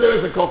 But there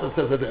is a cult that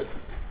says it is.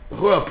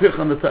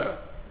 On the Torah.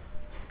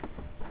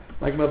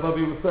 Like my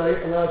Bubby would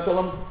say, Allah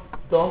Shalom,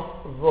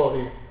 don't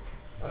worry.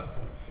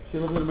 She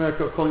lives in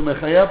America calling me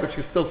Chaya, but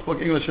she still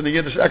spoke English in a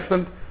Yiddish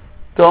accent.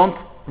 Don't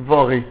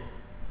worry.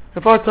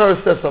 If our Torah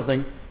says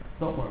something,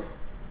 don't worry.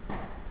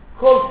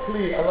 Kol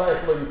kli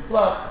alayich lo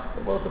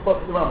yitzlach, what's the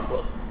part of the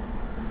Rambam?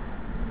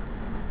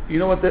 You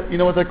know what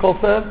that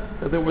cult said?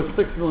 That there were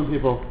 6 million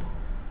people.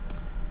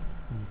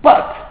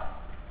 But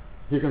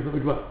here comes the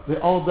big but. They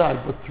all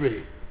died but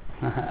 3.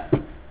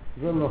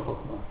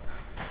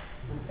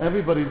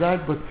 Everybody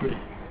died but 3.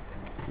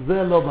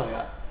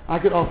 I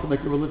could also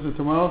make a religion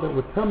tomorrow that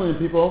were 10 million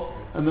people,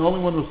 and the only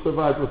one who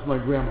survived was my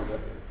grandmother.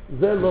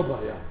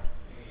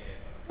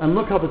 And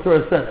look how the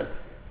Torah said it.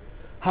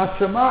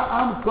 Hashema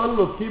am kol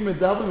lokim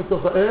medavrim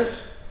mitoch ha'esh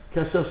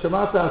kasher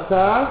shemata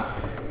ata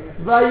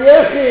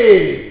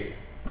vayechi.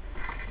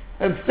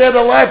 And stayed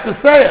alive to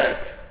say it.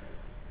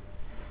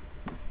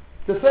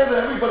 To say that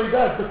everybody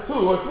died but 2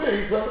 or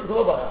 3,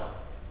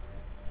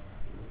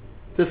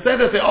 to say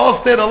that they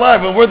all stayed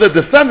alive and we're the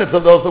descendants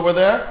of those who were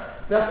there,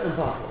 that's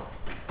impossible.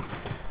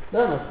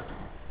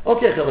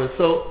 Okay,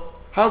 so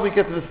how do we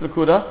get to this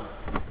Nakuda?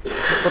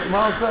 But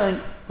Maharal is saying,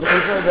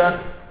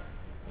 that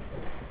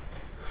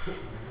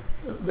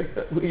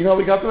you know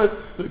we got to it?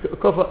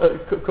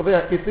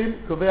 Kovea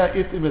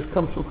Itim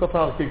comes from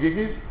Kofal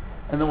Kegigis,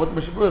 and then what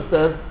Mishabura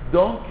says,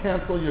 don't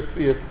cancel your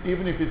kviyas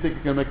even if you think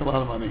you're going to make a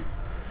lot of money.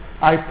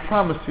 I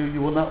promise you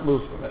will not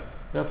lose from it.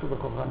 That's what the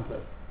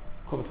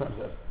Chofetz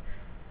says.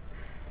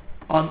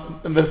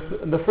 in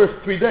the first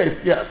 3 days,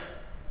 yes.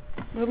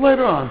 But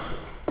later on,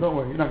 don't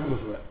worry, you're not going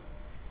to lose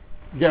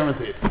it.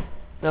 Guaranteed.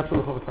 That's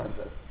what the Chofetz Chaim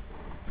says.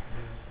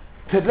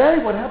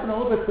 Today, what happened a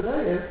little bit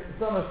today is,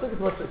 it's on our second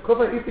question,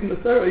 Kova eating the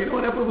Torah. You know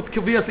what happened with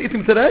Kaviyas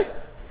eating today?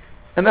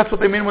 And that's what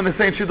they mean when they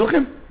say in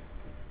Shidduchim?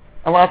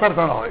 A lot of times,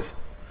 not always.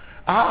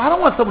 I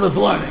don't want someone who's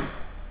learning.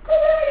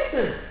 Kova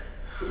eating.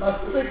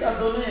 Masrik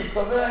Adoni,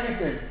 Kova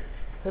eating.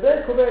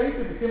 Today, Kova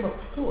eating became a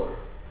p'tur.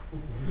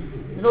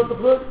 You know what the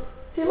p'tur?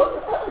 See,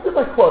 look, I did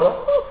my quota.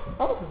 Oh,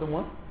 I was the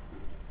one.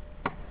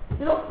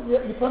 You know,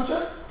 you punch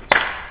it?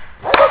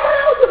 I got my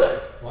house today.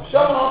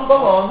 Shalom,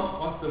 balon.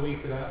 Once a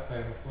week without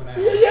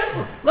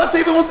yeah. Not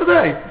even once a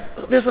day.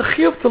 There's a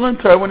chiyuv to learn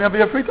Torah when you have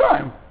your free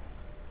time.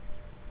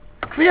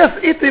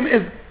 Kriyas Itim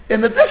is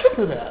in addition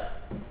to that.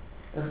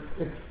 And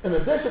it's in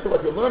addition to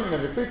what you're learning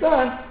in your free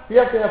time, you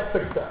have to have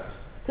 6 times.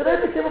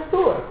 Today became a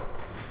Torah.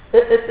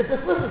 It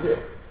dismisses you.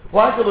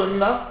 Why are you learning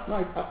now? No,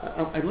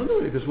 I learned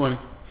already this morning.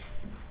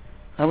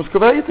 I was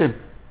Kavaitim.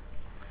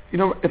 You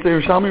know, if the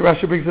Yerushalmi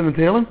Rashi brings in the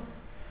Tehillim,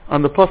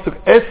 on the pasuk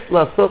Es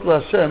Lasot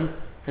LaHashem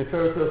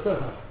Hefer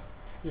Tesecha.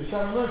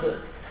 Yerushalmi learns it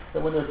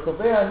that when they're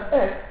Kovei and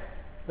Ek,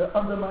 they're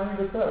undermining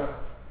the Torah.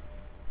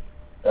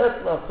 Es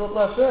Lasot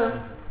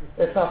LaHashem,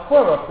 it's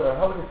Hafar up there.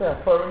 How would you say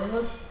Hafar in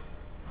English?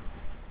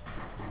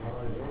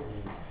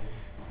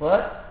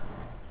 What?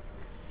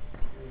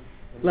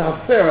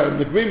 Lahafera,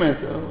 an agreement.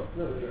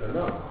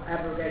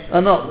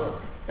 Abrogation. No.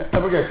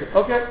 Abrogation.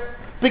 Okay.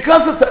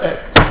 Because it's the Ek.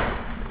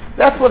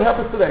 That's what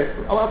happens today.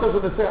 A lot of times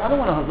when they say, I don't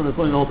want a husband that's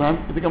learning the whole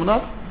time. You think I'm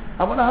enough?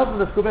 I want a husband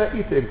that's going to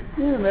eat him.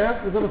 Here and there,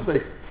 there's a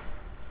mistake.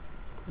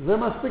 They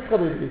must speak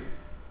Habibi.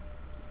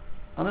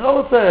 I mean, all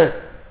it's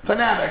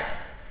fanatics.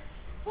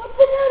 What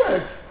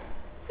fanatics?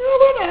 You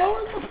know,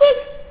 it's a mistake.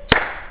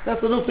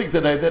 That's a new thing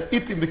today, that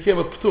eating became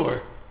a p'tur.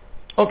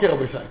 Okay, I'll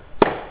be saying.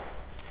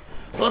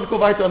 So let's go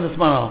back on this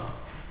Maharal.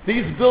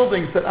 These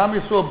buildings that Am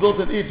Yisrael built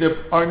in Egypt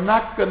are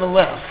not going to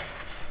last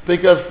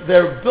because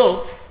they're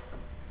built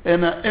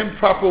in an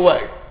improper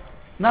way.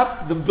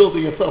 Not the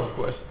building itself, of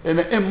course, in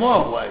an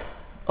immoral way.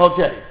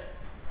 Okay.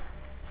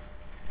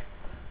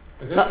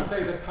 Is it to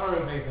say that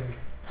Torah made them?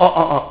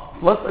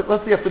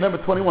 Let's see after number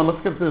 21.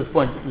 Let's get to this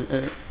point.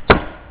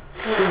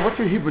 What's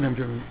your Hebrew name,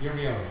 Jeremy?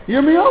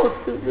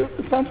 Yirmiyahu.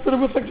 It sounds pretty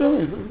much like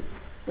Jeremy.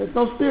 There's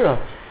no stira.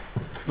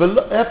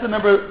 After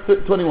number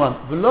 21.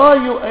 V'lo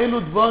hayu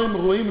elu dvarim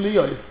ru'im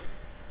liyois.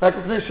 רק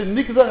לפני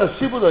שנגזר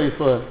השיבוד על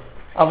ישראל.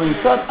 אבל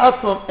מצד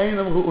עצמם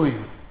אינם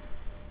ראויים.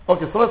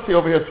 Okay, so let's see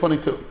over here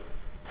 22.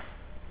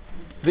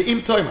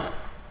 ואם תוימה,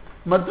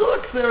 מדוע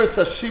גזרת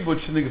השיבוד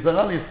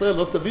שנגזרה לישראל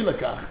לא תביא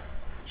לכך,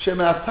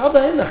 שמעתה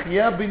ואילך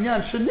יהיה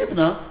הבניין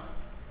שנבנה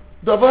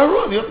דבר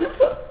רוע להיות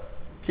נמצא.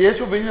 כי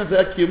יש בבניין הזה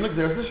הקיום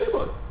לגזרת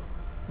השיבוד.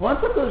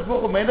 Once הקדוש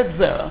ברוך הוא made a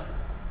גזרה,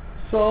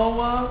 so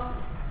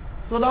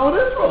now it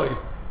is really.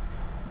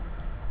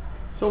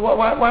 So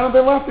why don't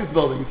they last these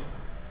buildings?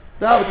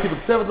 now כי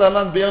בכתבת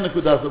להלן ביאר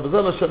נקודה זו,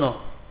 וזה לשונו.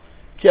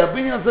 כי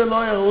הבניין הזה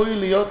לא היה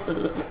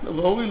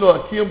ראוי לו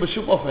הקיום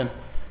בשום אופן.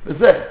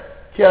 וזה,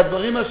 כי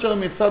הדברים אשר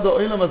מצד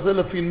האוילם הזה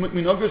לפי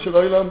מנהוגו של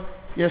האוילם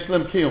יש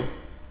להם קיום.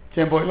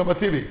 כי הם באוילם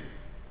הטבעי.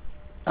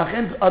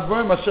 אכן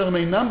הדברים אשר הם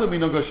אינם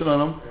במנהוגו של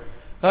האוילם,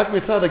 רק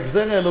מצד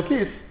הגזרה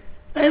האלוקית,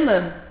 אין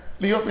להם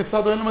להיות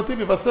מצד האוילם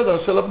הטבעי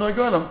והסדר של אבנוי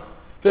גאולם.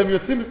 והם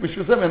יוצאים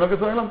בשביל זה מנהוג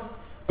את האוילם.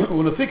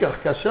 ולפיכך,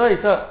 כאשר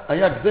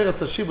היה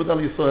גזרת השיבוד על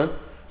ישראל,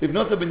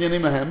 לבנות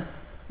הבניינים ההם,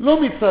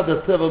 לא מצד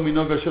הטבע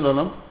ומנהוגו של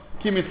העולם,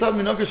 כי מצד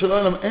מנהוגו של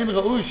העולם אין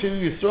ראוי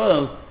שיהיו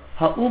ישראל,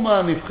 האומה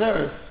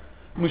הנבחרת,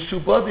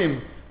 משובדים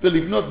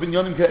ולבנות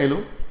בניינים כאלו,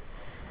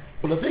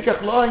 ולפיכך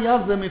לא היה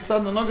זה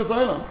מצד מנהוגו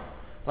העולם,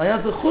 היה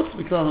זה חוץ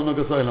מכלל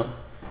מנהוגו העולם.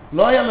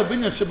 לא היה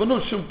לבניין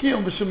שבנו שום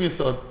קיום ושום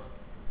יסוד.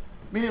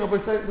 Meaning, Rabbi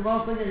say, the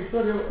Maharal saying, he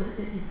said,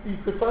 you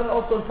could find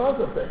also in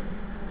positive things.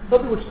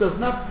 Something which does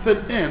not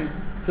fit in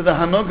to the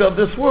Hanoga of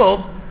this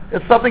world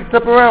is something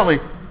temporary,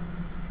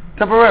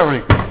 that's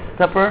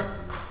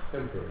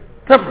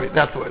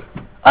the word.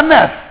 A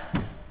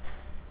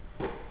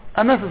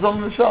nest is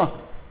only the Shah.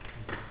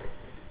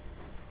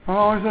 How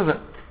always is it?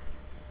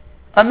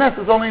 A nest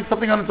is only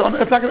something on its own.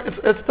 It's not.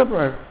 It's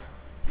temporary.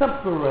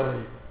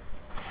 Temporary.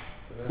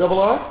 Double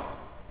R?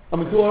 I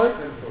mean 2 R's?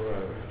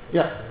 Temporary.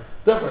 Yeah.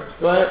 Temporary.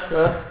 Go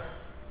ahead.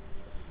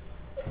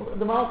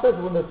 The Maharal says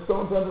when the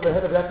stones under the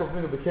head of Yaakov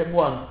Avinu became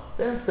one,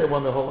 they didn't stay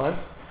one their whole life.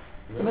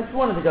 The next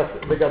one they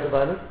got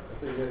divided. I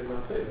think they did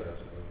not say that.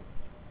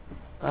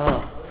 I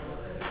don't know.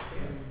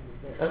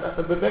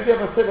 But maybe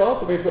have a Sefer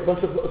also because a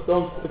bunch of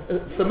stones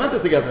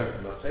cemented together.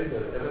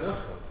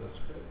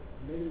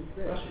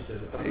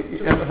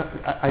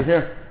 I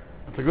hear.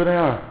 It's a good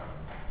hour.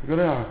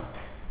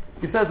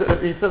 He says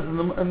in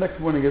the next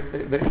morning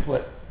they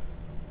split.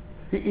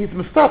 He's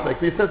mistopic.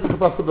 He says it's a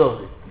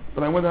possibility.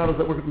 But I wonder how does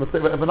that work with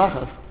Maseva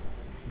Ebenachas?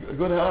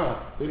 Good hour.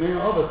 The name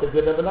of it, they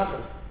did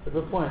Ebenachas. It's a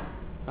good point.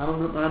 I don't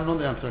know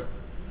the answer.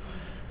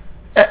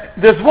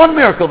 There's one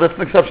miracle that's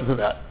an exception to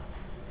that.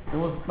 It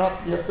was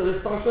not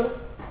yesterday's parsha.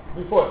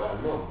 Before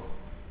that, no.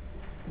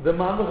 The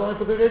man was only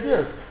for 38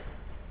 years.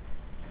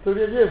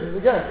 38 years is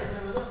again.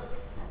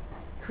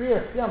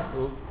 Kriyas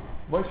Yamsuf,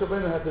 Moshe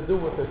Rabbeinu had to do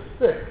with a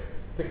stick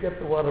to get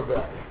the water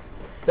back.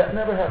 That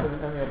never happened in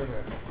any other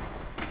miracle.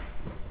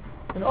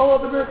 In all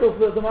other miracles,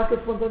 the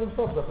markets went on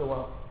themselves after a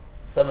while.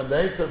 7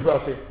 days, says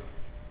Rashi.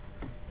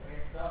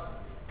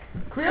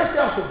 Kriyas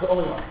Yamsuf is the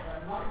only one.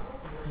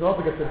 You don't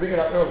forget to bring it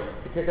out early,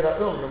 to kick it out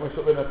earlier. Moshe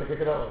Rabbeinu had to kick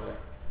it out earlier.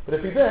 But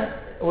if he did,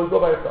 it would go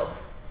by itself.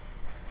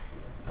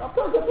 Of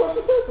course, that's what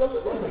it says.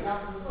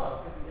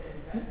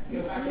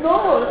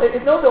 No,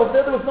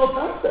 there was no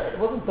time set. It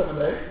wasn't 7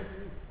 days.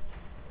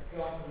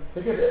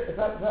 Forget it. It's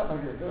not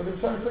like this. They were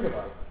trying to think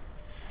about it.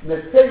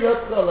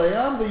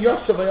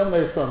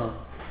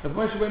 If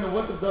Moshe Rabbeinu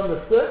wouldn't have done the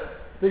stick,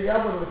 the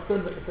Yam would have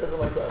extended it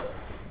like that.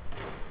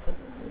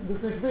 This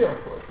needs to be,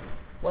 of course.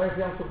 Why is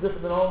Yam so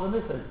different than all the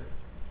other things?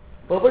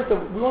 But wait,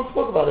 we won't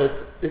talk about it.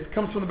 It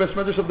comes from the best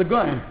medrash of the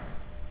Goyim.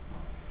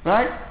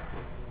 Right?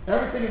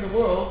 Everything in the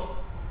world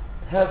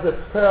has its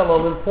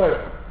parallel in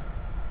Torah.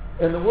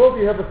 In the world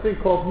you have a thing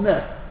called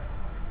net.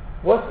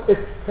 What's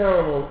its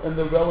parallel in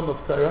the realm of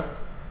Torah?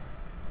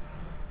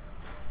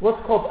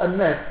 What's called a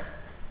net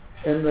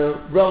in the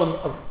realm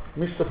of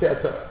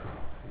Mishpatei Torah?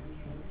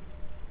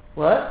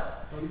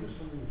 What?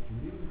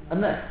 A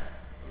net.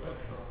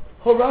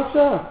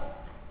 Horasha.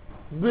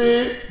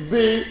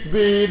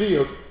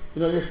 Diuk.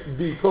 You know, it's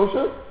be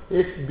kosher,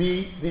 it's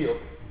be diuk.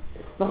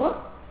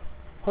 Now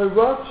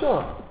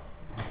Horasha.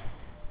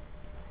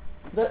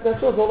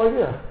 That's all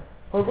idea.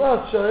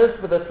 Horasha is,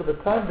 but that's for the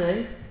time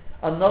being,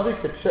 a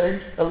Navi could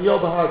change.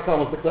 Eliyahu Bahar Kal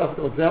was the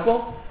classical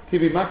example. To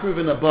be makriv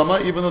in a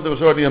bama, even though there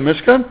was already a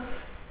mishkan.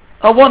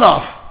 A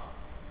one-off.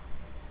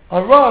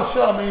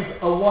 Horasha means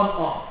a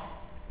one-off.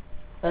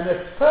 And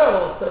its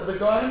parallel, said the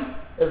Goyim,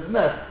 is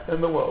nest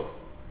in the world.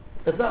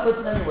 It's not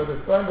written anywhere.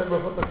 There's Goyim that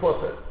wrote the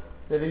quote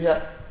that he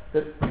had.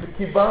 That the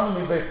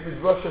Kibbutz basically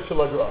is Rosh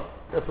Hashanah.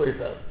 That's what he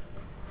says.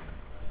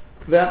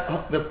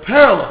 That the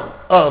parallel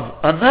of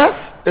a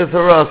nest is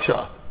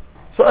Horasha.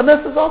 So a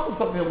nest is also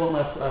something that won't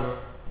last forever.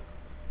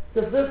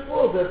 Because this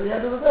world, at the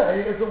end of the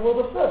day, is a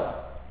world of Teva.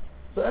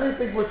 So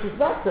anything which is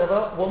not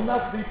Teva will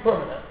not be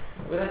permanent.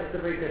 Well, that's the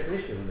very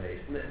definition of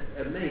maze.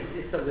 A maze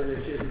is something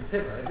which isn't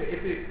Teva.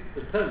 If it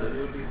was permanent,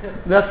 it would be Teva.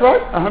 That's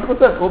right,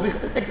 100%. Will be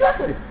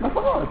exactly.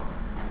 Maharal.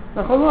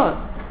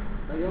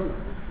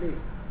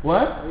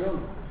 What?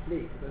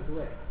 Sleep goes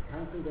away.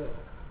 Counting the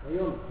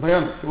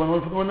Vayonis. You want to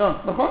look for the one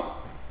now?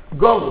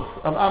 Golus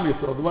of Am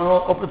Yisrael. The one who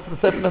opens the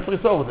Sefer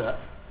Nefesh with that.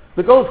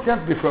 The Golus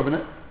can't be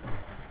permanent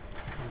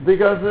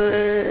because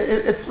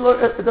it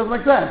doesn't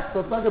make sense. So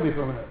it's not going to be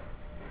permanent.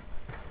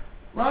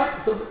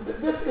 Right? So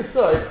this is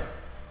so.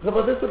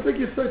 But this is a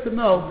big insight to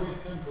know.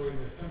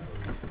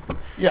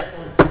 Yeah.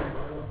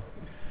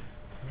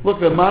 Look,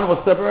 the man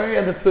was temporary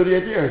and it's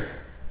 38 years.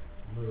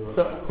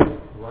 So,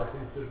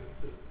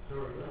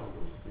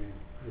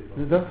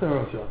 it doesn't say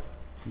Rosh Hashanah.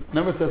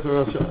 Never says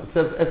Rosh Hashanah. It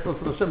says Estos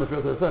Hashem if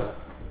you're to say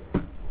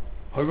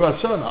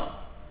Rosh Hashanah.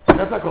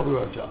 That's not called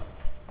Rosh Hashanah.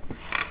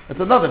 It's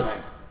another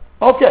name.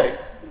 Okay.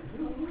 The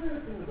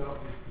thing about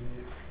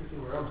this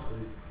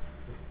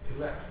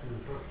collapse and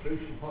the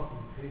frustration part of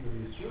the kingdom of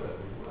Israel as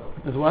well.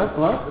 Is what?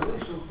 The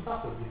nation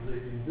suffered because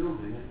they've been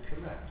building and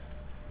collapsed.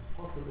 It's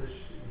part of this.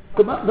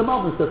 The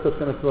Malvin says that's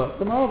going to throw up.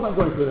 The Maharal's not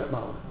going through that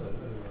Malvin.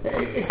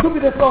 It could be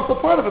that's also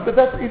part of it,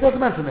 but he doesn't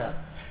mention that.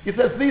 He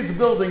says these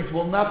buildings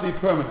will not be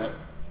permanent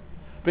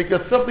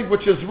because something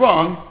which is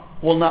wrong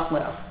will not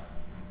last.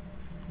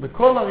 The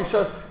Kol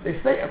HaRishon,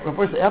 they say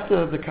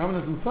after the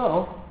communism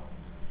fell,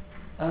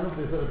 I don't know if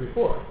they said it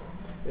before.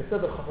 They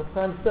said the Chafetz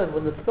Chaim said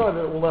when it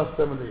started it will last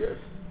 70 years.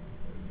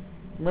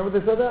 Remember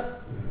they said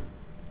that?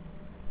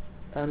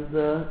 And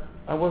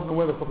I wasn't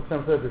aware the Chafetz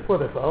Chaim said it before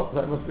they fell.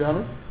 That must be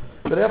honest.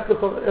 But after they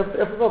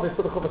fell, they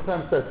said the Chafetz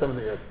Chaim said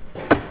 70 years.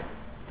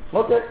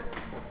 Okay.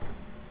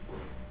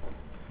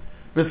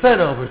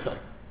 Beseder over say.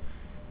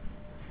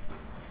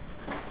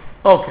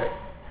 Okay.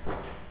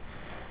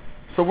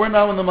 So we're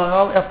now in the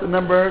Maharal after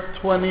number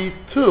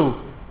 22.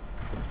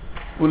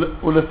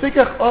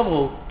 ולפיכך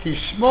אמרו כי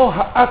שמו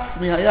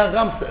העצמי היה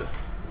רמסס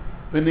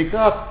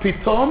ונקרא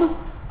פתאום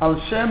על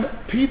שם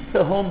פי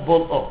תהום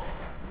בולעו.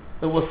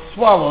 It was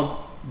swallowed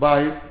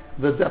by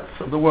the depths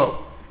of the world.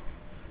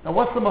 Now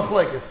what's the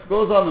machlekes?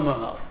 Goes on the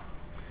Maharal.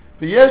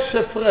 ויש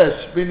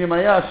הפרש בין אם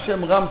היה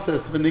השם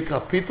רמסס ונקרא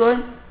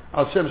פתאום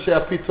על שם שהיה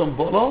פתאום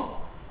בולעו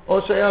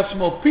או שהיה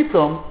שמו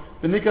פתאום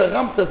ונקרא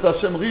רמסס על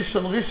שם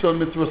ראשון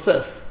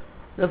מתרוסס.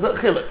 There's a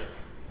chilek.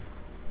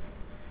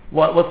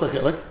 What's the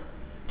chilek?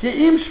 כי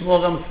אם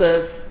שמו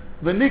רמסס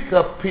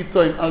ונקרא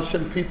פתאום על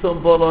שם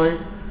פתאום בולוי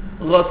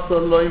רוצה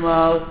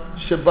לומר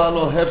שבא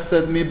לו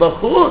הפסד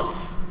מבחוץ.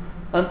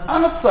 An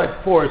outside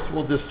force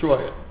will destroy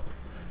it.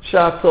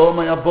 שהתום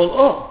היה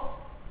בולעו.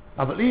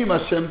 אבל אם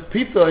השם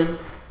פתאום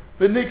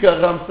ונקרא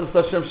רמסס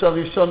השם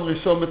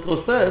שהראשון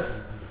מתרוסס,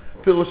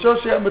 פירושו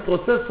שהיה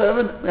מתרוסס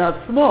האבן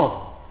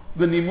מעצמו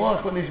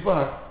ונימוח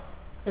ונשבר.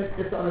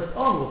 It's on its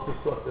own was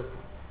destructive.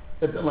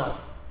 It didn't last.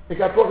 It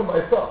got broken by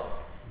itself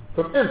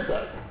from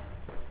inside.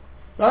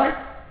 Right?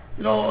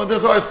 You know,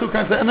 there's always two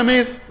kinds of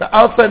enemies, the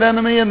outside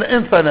enemy and the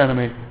inside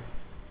enemy.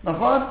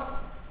 Now,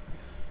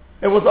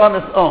 it was on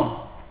its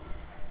own.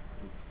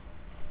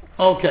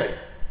 Okay.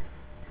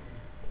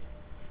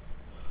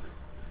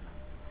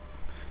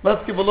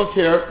 Let's give a look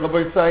here,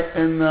 Rabbi Yitzhak,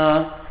 in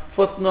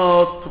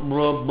footnote.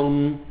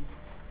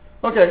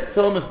 Okay,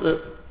 so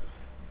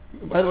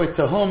by the way,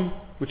 Tahom,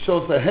 which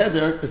shows the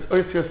header, is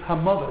Oisius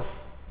Hamavas.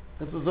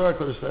 That's what Zohar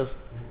Kodesh says.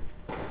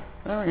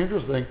 Very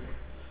interesting.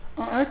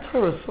 Our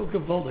Torah is so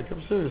gewaldic.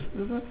 I'm serious,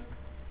 isn't it?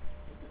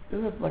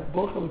 Isn't it like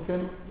Bocha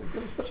L'Kenu?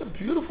 It's such a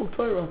beautiful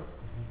Torah.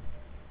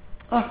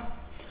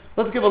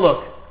 Let's give a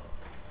look.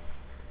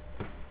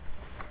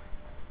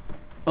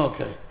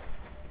 Okay.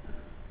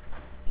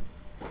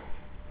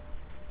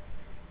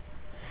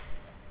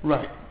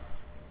 Right.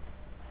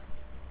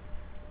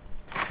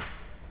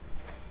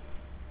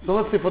 So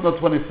let's see footnote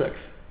 26.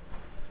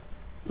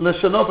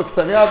 לשונו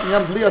בקצריה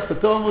בעניין בלי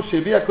הסתום הוא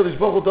שהביא הקדוש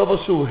ברוך הוא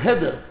דבר שהוא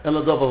הדר אל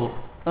הדבר הוא.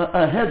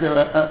 A header,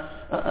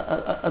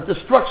 a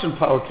destruction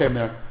power came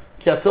there.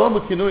 כי התאום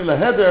הוא כינוי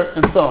להדר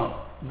and so on.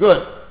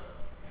 Good.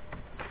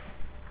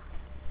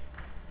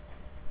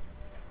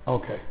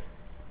 Okay.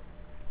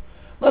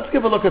 Let's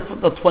give a look at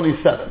footnote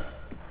 27.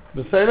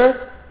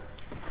 Beseder?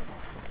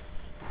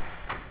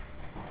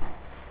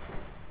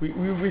 We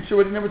reached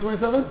already number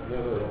 27?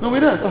 No, we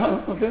didn't.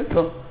 Okay,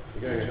 so.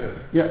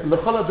 Yeah,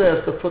 L'chol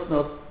HaDeis, the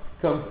footnote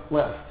comes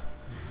last.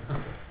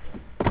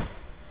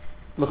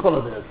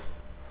 L'chol HaDeis.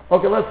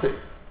 Okay, let's see.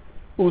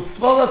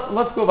 Usvaras,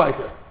 let's go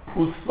weiter.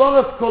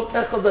 Usvaras kol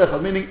echad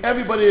echad, meaning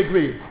everybody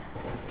agrees.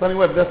 Funny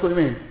word, that's what it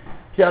means.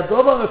 כי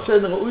הדובר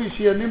שאין ראוי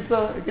שיהיה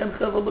נמצא, again,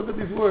 חבר'ה, look at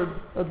these words.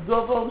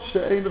 הדובר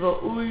שאין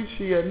ראוי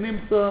שיהיה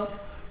נמצא,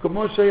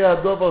 כמו שהיה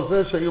הדובר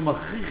זה שהיו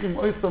מכריחים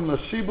אויסם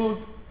לשיבוד,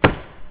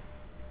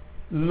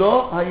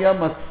 לא היה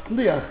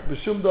מצליח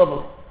בשום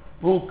דבר,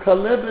 והוא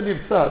קלה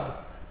ונבצד,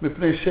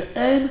 מפני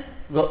שאין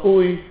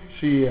ראוי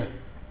שיהיה.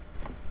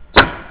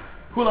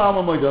 כול העם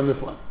מוידה on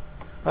this one.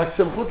 רק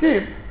כשהם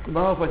חוקים,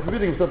 like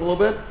reading himself a little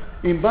bit,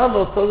 אם בא לו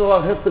אותו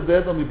דבר הפסד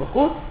בידו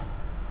מבחוץ,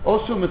 או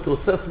שהוא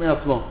מתרוסס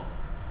מעצמו.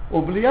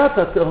 ובליית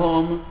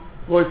התהום,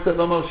 הוא רוצה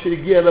לומר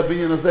שהגיע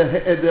לבניין הזה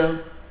העדר,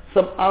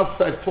 some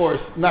outside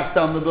force knocked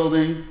down the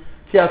building,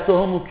 כי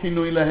התהום הוא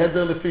כינוי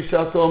להדר לפי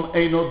שהתהום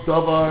אינו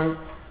דבר,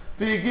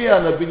 והגיע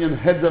לבניין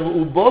הדר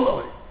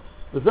ובולוי.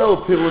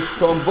 וזהו פירוש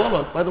תהום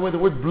בולוי. By the way, the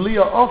word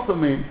בליה also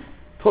means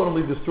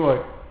totally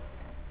destroyed.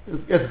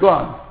 It's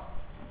gone.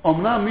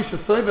 אמנם מי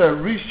שסובר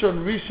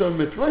ראשון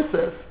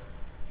מתרוסס,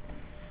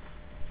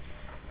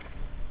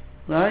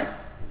 right?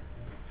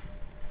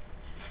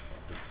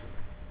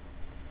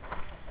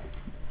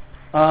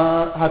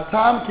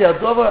 הטעם כי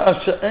הדובר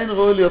אשר אין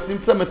ראוי להיות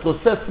נמצא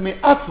מתרוסס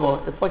מעצמו,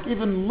 it's like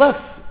even less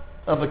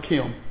of a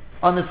קיום.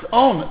 On its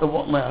own it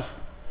won't last.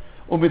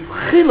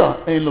 ומתחילה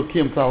אין לו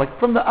קיום צהר, like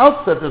from the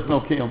outset there's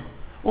no קיום.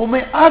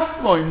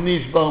 ומעצמו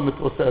נשבר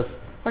ומתרוסס.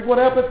 Like what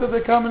happened to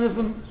the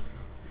communism?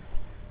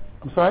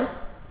 I'm sorry?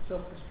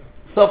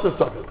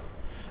 Self-destructive.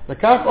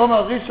 וכך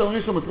אומר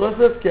ראשון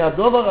מתרוסס כי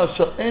הדובר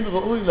אשר אין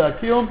ראוי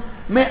להקיום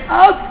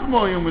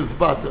מעצמו הוא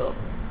מזבטר.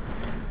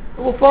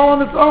 It will fall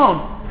on its own.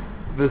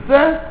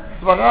 וזה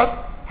סברת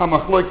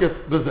המחלוקת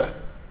בזה.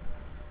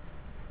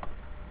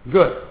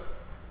 Good.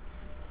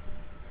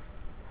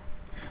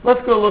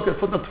 Let's go look at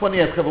footnote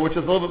 28, which is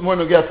a little bit more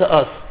nogea to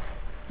us.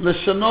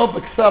 לשונו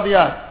בכתב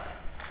יד.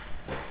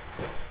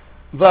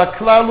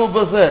 והכלל הוא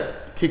בזה,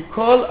 כי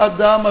כל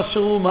אדם אשר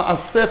הוא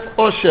מאסף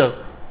עושר,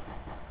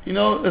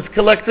 is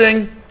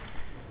collecting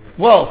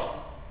wealth,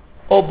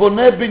 או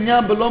בונה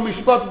בניין בלא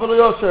משפט ולא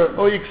יושר,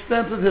 or he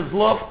extended his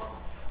loft,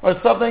 or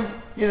something,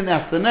 he didn't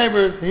ask the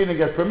neighbors, he didn't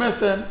get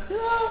permission,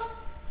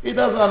 he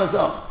does it on his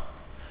own.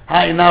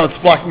 Now it's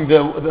blocking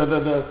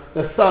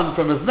the sun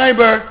from his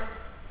neighbor,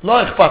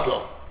 לא אכפת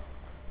לו.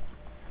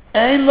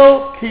 אין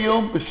לו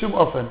קיום בשום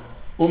אופן,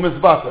 הוא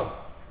מזבטר.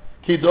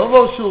 כי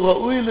דבר שהוא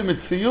ראוי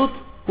למציאות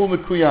הוא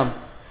מקוים.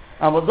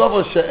 אבל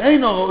דבר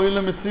שאינו ראוי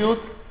למציאות,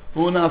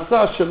 והוא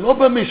נעשה שלא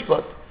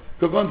במשפט,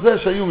 כגון זה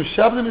שהיו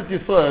משבלים את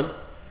ישראל,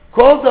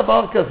 כל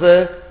דבר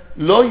כזה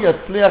לא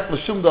יצליח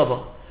לשום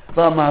דבר.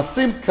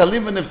 והמעשים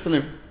קלים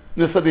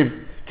ונסדים.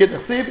 כי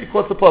תכסיב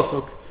יקרוץ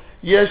הפסוק,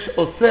 יש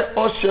עושה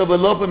עושר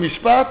ולא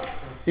במשפט,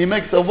 he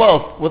makes a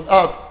wealth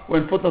without, we're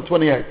in footnote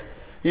 28,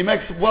 he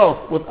makes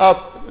wealth without,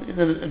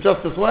 in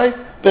just this way,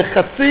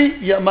 בחצי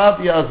ימיו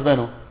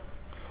יעזבנו.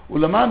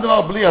 ולמען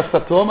דבר בלי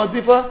הסתום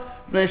עדיפה,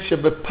 מפני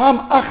שבפעם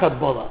אחת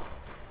בולה.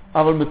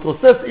 אבל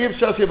מתרוסס אי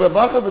אפשר שיהיה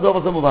בבחד ודבר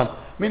זה מובן.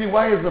 Meaning,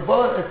 why is the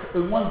bullet? It's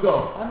in one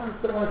go. I don't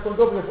understand why it's one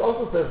go, because it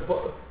also says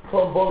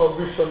called bullet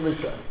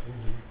rishon.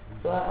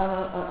 So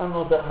I don't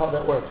know how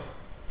that works.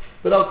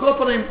 But I'll go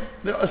for him,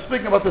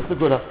 speaking about this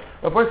Segura.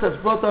 A voice that's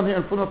brought down here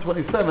in footnote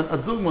 27, a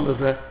dugmal is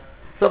there,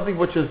 something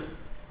which is,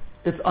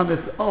 it's on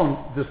its own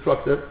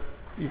destructive.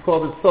 You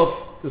call it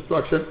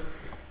self-destruction.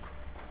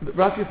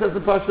 Rashi says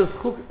in Pashas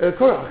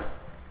Korach,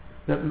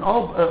 that in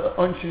all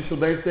Onshi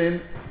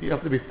Shalbeisin, you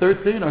have to be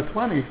 13 or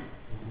 20.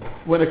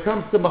 When it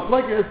comes to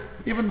Machlekes,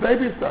 even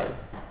babies die.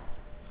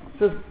 He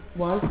says,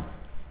 why?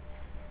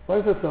 Why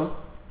is that so?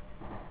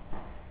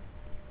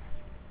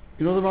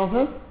 You know what the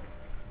Ram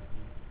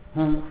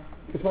says?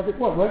 It's like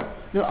what, right?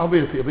 I'll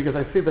read it to you because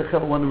I see the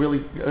Chel one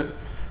really...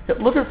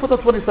 look at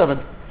footnote 27.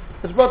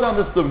 It's brought down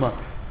this dogma.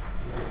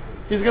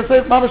 He's going to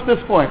say mamish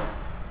this point.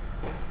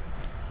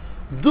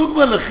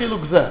 דוגמה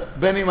לחילוק זה,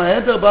 בין אם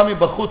העדר בא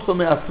מבחוץ או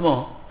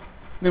מעצמו,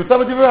 נמצא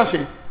בדברי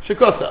רש"י,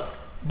 שכוסה.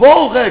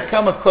 בואו ראה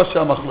כמה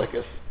קושה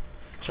המחלקת.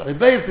 שהרי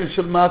בייזין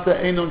של מטה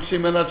אין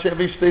עונשים אלא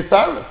שיביא שתי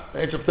סערס,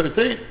 age of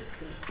 13,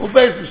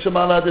 ובייזין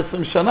שמעלה עד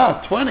 20 שנה,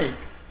 20,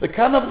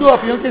 וכאן עבדו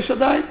אף יונקי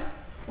שדיים.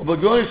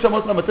 ובגורי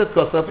שמות למתת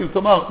כוסה, אם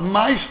תאמר,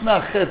 מה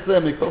ישנה חטא זה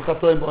מכל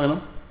חטאים בעולם?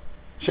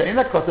 שאין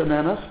הקוטה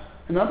נענש,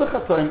 אין עוד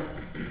החטאים,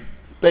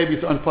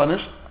 babies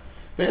unpunished,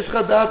 ויש לך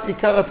דעת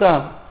עיקר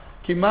הטעם.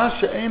 כי מה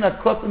שאין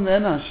הקוטן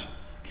נענש,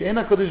 כי אין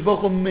הקדוש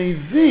ברוך הוא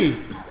מביא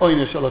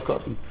עונש על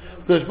הקוטן.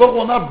 הקדוש ברוך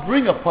הוא not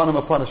bring upon him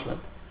a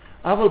punishment.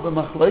 אבל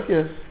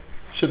במחלקת,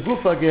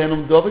 שגוף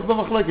הגהנום דובק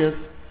במחלקת,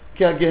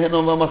 כי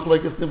הגהנום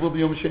והמחלקת נבוא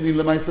ביום שני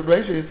למעשה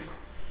בראשית,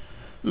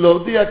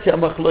 להודיע כי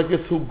המחלקת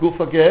הוא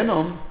גוף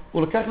הגהנום,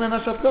 הוא לקח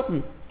נענש על קוטן,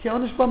 כי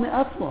העונש בא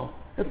מעצמו.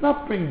 It's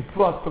not being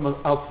brought from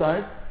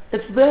outside,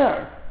 it's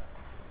there.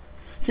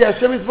 כי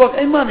השם יזבוק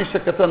אין מעניש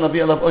הקטן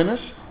להביא עליו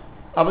עונש,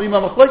 אבל אם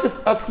המחלקת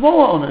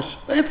עצמו העונש,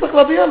 אין צריך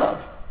להביא עליו.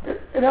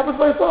 It happens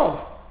by itself.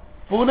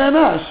 והוא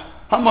נענש,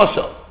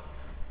 המשל.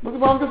 לא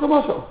כבר כזה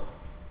משל.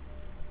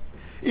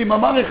 אם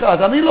אמר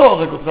אחד, אני לא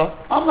הורג אותך,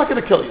 I'm not going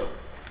to kill you.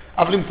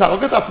 אבל אם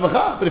תהרוג את עצמך,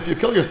 but if you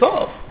kill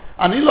yourself,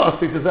 אני לא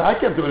עשיתי את זה, I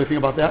can't do anything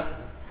about that.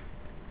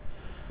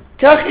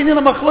 כך עניין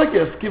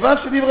המחלקת, כיוון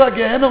שדברי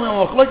הגהנום עם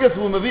המחלקת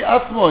הוא מביא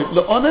עצמו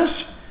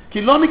לעונש,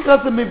 כי לא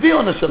נקרא זה מביא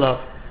עונש עליו.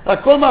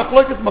 רק כל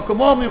מחלקת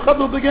מקומו המיוחד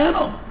הוא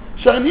בגהנום,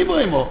 שאני בו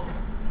עמו.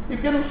 You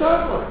get him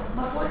sharply.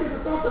 Machlokes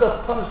is not that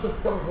a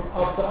punishment coming from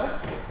outside.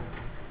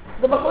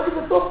 The machlokes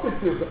itself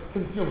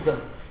consumes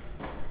them.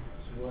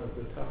 So why is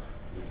the tough?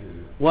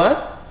 What?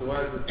 So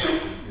why is the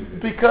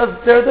tough? Because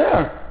they're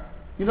there.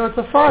 You know, it's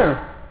a fire.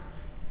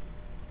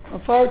 A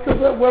fire kills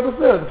whoever's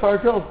there. The fire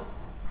kills.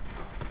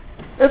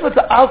 If it's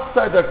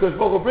outside that Kodesh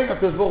Baruch will bring,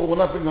 Kodesh Baruch will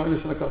not bring the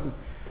Inish and a cotton.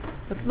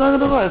 It's not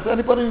going to rise.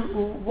 Anybody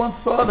who once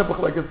saw the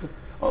machlokes,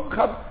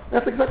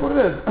 that's exactly what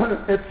it is.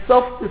 It's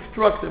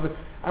self-destructive.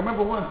 I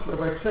remember once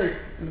Rabbi Sheikh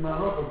in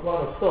Maharal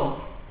brought a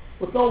stone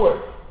with no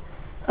words.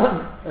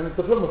 And it's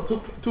a film of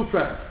two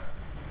friends.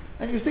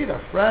 And you see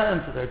they're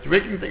friends, they're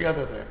drinking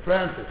together, they're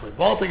friends, they play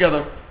ball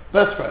together,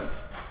 best friends.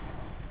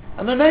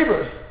 And they're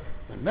neighbors.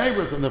 They're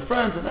neighbors and they're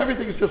friends and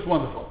everything is just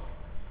wonderful.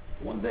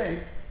 One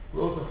day,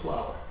 grows a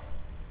flower.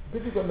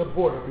 This is on the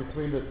border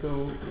between the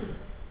two.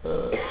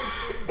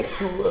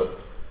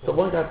 So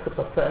one guy puts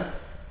a fence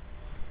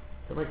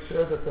to make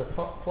sure that the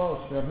flower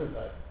should be on his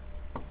side.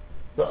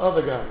 The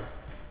other guy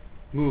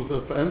moves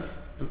the fence.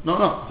 No.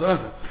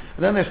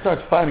 And then they start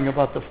fighting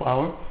about the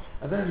flower.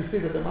 And then you see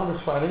that the mom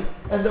is fighting.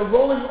 And they're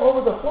rolling over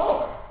the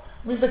flower.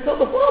 I mean, they killed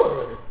the flower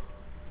already.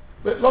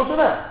 But look at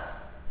that.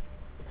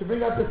 To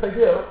bring out this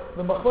idea,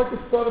 the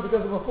machlokes started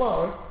because of a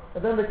flower.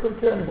 And then they couldn't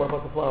care anymore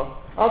about the flower.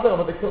 Other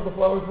than they killed the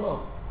flower as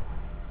well.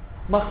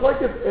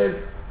 Machlokes is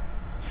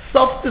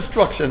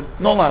self-destruction.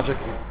 No logic.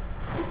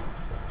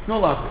 No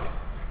logic.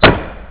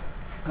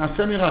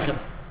 Hashem Yirachem.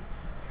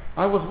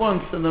 I was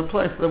once in a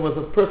place, there was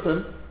a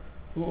person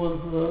who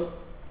was,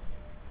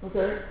 some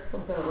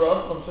kind of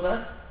Rav, some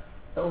Shana,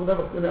 who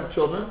never didn't have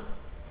children,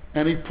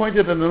 and he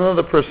pointed at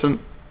another person,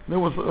 there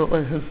was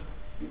his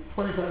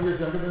 25 years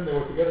younger than, they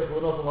were together for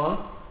an awful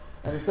long,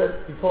 and he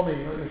told me,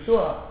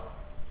 Yeshua,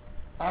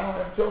 I don't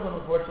have children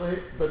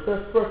unfortunately, but this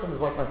person is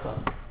like my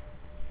son.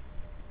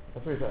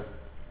 That's what he said.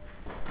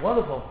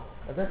 Wonderful.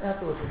 And then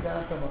afterwards he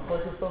got from a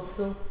place of those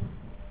two.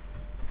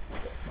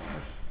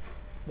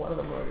 One of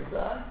them already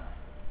died.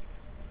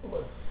 It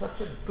was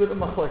such a bitter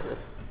machlokes,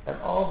 and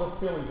all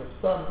the feelings of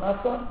son,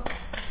 not son,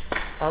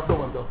 out the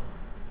window.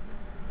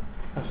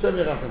 Hashem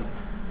Yirachem.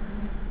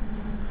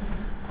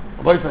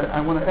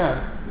 I want to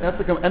add, have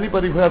to come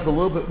anybody who has a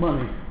little bit of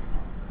money,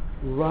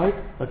 write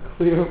a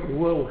clear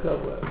will.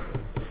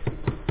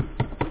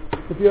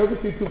 If you ever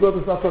see two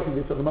brothers not talking to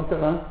each other,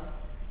 Maharal,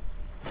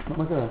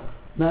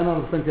 9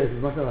 out of 10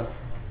 cases, Maharal.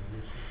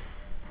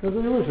 There's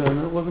an illusion,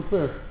 and it wasn't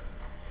clear.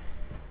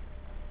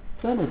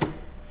 Same.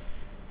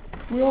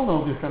 We all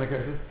know these kind of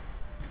cases.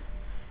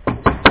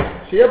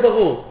 Sheyeh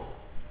Barur.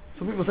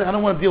 Some people say, I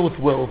don't want to deal with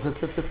wills.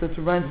 It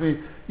reminds me,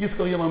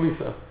 Yiskel Yom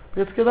HaMisa.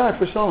 But it's Kedai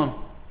for Shalom.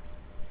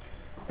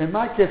 In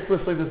my case,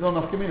 personally, there's no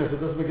nafkamina, so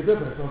it doesn't make a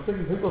difference. So I'm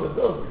thinking people that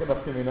does make a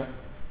nafkamina.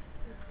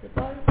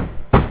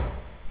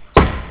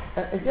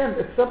 And again,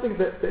 it's something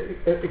that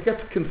it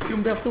gets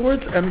consumed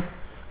afterwards. And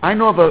I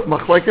know of a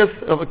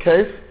machlokes of a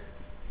case.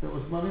 There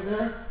was money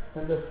there,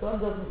 and the son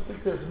doesn't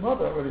speak to his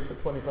mother already for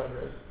 25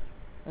 years.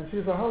 And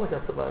she's a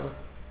Holocaust survivor.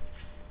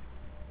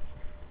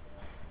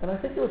 And I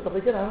think it was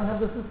something, again, I don't have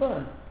this in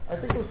front. I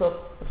think it was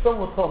if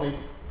someone would tell me,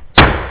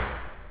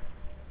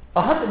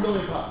 100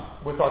 million pounds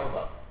we're talking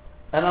about.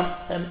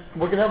 And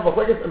we're going to have a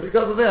machlokes, and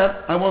because of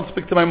that, I won't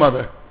speak to my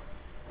mother.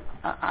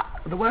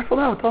 The way I feel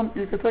now, I would tell him,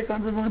 you can take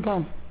 100 million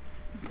pounds.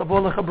 Of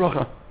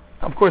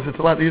course, it's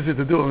a lot easier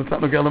to do when it's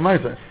not no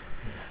galamaizer.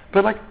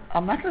 But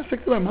I'm not going to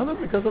speak to my mother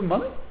because of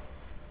money?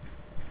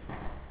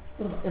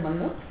 Am I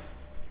nuts?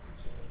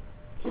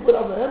 Keep it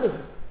out of the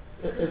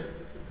head.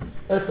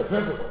 That's the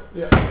principle.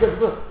 Yeah. Because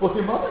with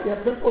your mother, you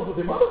have principles with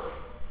your mother.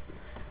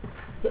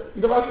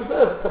 The Rashi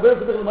says,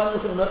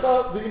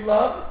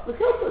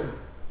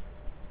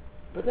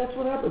 but that's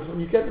what happens when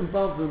you get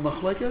involved in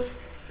machlekes.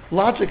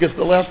 Logic is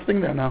the last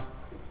thing there now.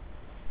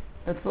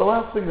 It's the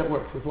last thing that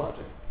works is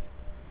logic.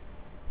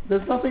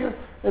 There's nothing.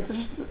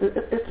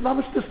 It's not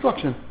much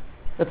destruction.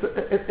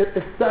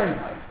 It's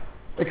dynamite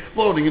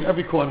exploding in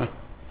every corner.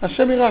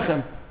 Hashem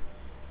yirachem.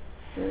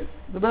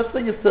 The best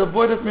thing is to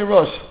avoid it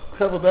mirosh.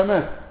 To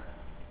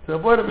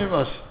avoid it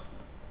mirosh.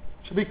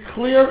 Should be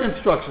clear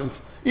instructions.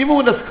 Even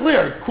when it's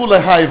clear,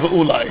 kulahai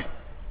v'ulai.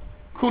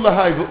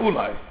 Kulahai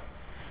v'ulai.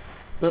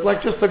 But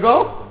like just to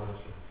go?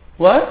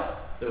 What?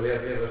 So we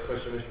have a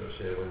question Mishra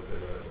share when we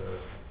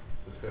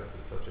discuss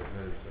the subject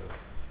matter.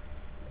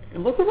 So.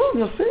 Look around,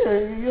 you'll see.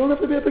 You don't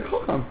have to be at the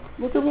Kocham.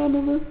 Look around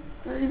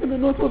even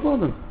in Northwest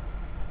London.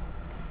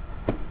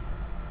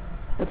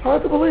 It's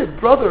hard to believe.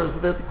 Brothers,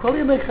 that Kol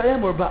Yemei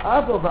Chayim were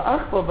ba'avo,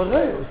 ba'achva,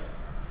 ba'reus.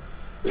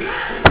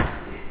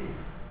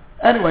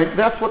 Anyway,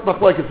 that's what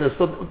machlekes is.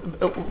 So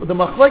the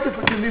machlekes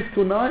between these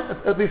two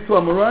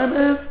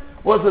Amoraim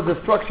was a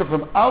destruction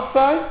from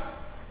outside,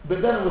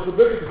 but then it was a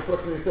bigger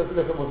destruction. He says if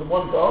it was in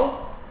one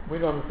go, we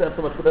don't understand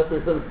so much, but that's what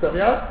he says in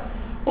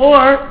Tzariyat.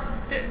 Or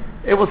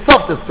it was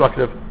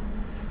self-destructive.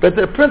 But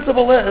the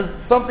principle is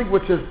something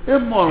which is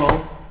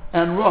immoral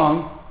and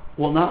wrong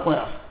will not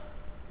last.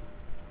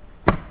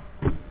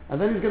 And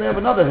then he's going to have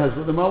another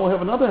hezbollah. The man will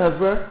have another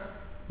hezbollah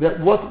that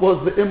what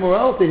was the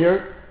immorality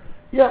here.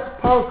 Yeah,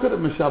 Paro could have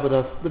mishabed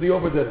us, but he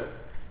overdid it.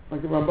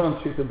 Like the Ramban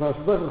sheet in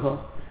Parashat Zechariah,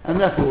 and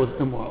that's what was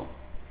immoral.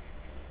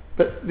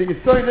 But the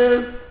Yisrael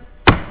is,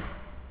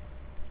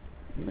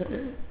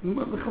 the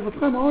Chofetz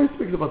Chaim always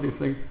speaks about these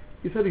things.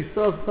 He said he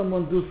saw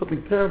someone do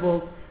something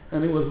terrible,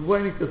 and he was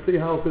waiting to see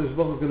how HaKadosh Baruch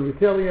Hu was going to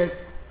retaliate.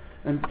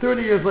 And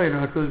 30 years later,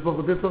 HaKadosh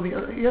Baruch Hu did something.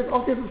 He has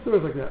all kinds of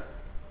stories like that.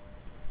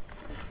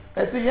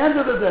 At the end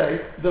of the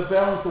day, the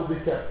balance will be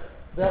kept.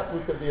 That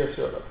we could be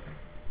assured of.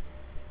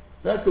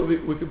 That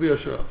we could be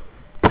assured of.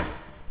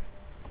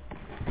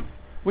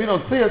 We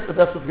don't see it, but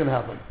that's what's going to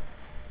happen.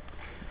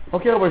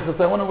 Okay, everybody says,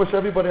 I want to wish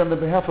everybody on the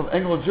behalf of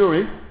Engel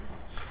Jury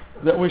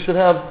that we should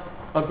have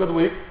a good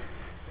week.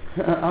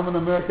 I'm an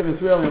American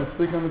Israeli. I'm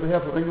speaking on the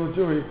behalf of Engel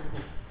Jury.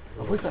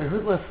 I wish I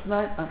heard last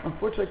night.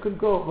 Unfortunately, I couldn't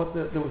go, but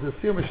there was a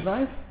Shiur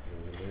Mishnayos.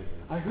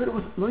 I heard it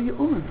was Lo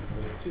Ye'umen.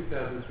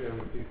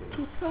 2,300 people.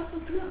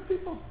 2,300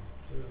 people.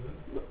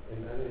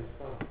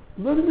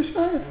 In Lo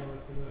Mishnayos.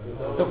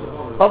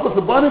 Papa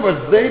Sabanim were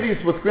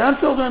Zaydis with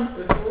grandchildren.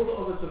 all the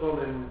other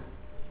Sabanim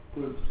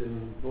groups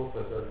in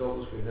Northwest,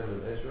 Adult Screen Hem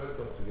and Ezra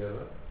got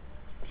together.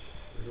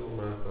 It was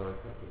organized by a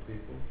couple of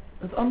people.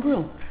 It's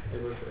unreal.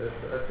 It was.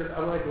 I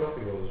like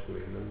roughing all the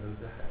screen,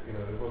 and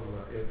it wasn't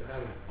like it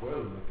had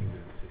grown the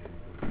community.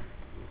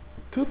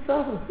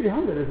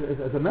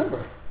 2,300 as a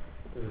member.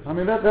 I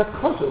mean that's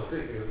chashuv.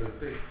 It was a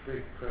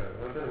big crowd.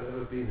 I've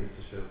never been in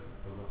such a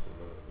massive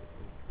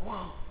people.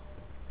 Wow.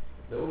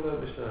 They all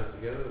learned Mishnah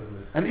together.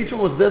 And each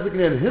one was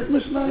designated his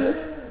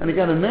Mishnah, and he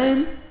got a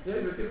name. Yeah,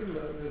 we given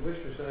which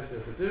Mishnah they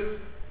had to do.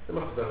 They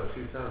must have done a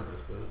few times, I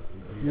suppose.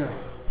 Yeah.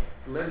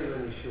 Many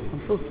shuls.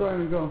 I'm so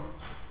sorry to go.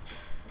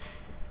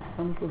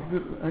 I'm supposed to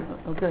do,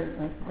 okay,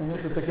 I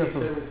have to take care of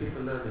something.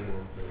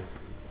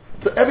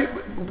 So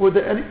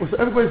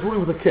everybody's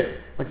ruling with a kid.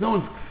 Like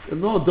no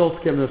adults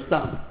came to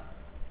stand.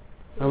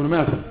 I would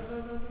imagine.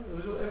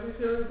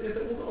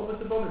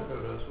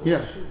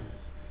 Yeah.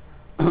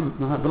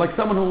 But like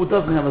someone who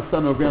doesn't have a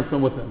son or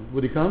grandson with him,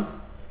 would he come?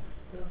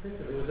 I don't think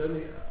so. It was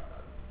only...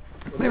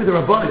 Maybe the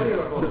Rabbanim. Many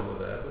Rabbanim were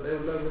there, but they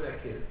were learning with their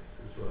kids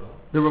as well.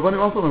 The Rabbanim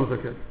also learned with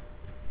their kids.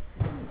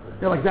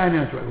 Yeah, like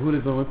Diane Ashray. Who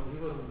did he learn with? He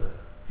wasn't there.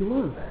 He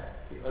was.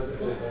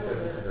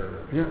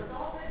 Yeah.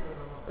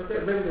 Okay,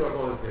 maybe the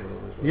Rabbanim came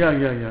along as well.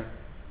 Yeah.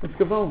 It's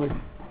gewaldig.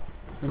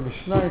 And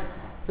Mishnah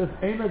says,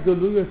 Eina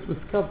geluyas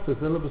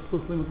miskavtzes, ela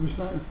b'schus limut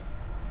Mishnah.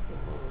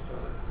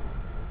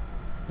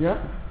 Yeah?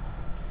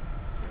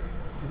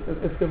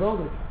 It's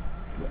gewaldig.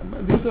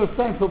 These are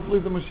signs, hopefully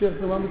the Mashiach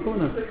is around the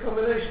corner. It's a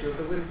combination of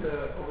the winter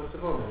of the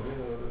Savannah,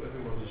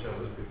 everyone's a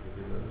Shabbos people.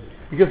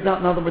 Because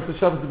now the Mitzvah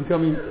Shabbos is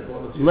becoming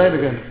late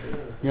again.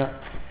 Yeah.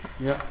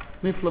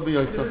 Nifla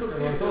b'yoytza.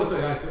 It's also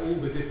like all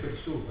the different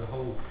schools, the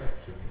whole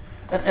spectrum.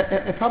 And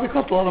it probably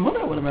cost a lot of money,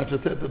 I would imagine,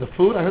 the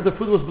food. I heard the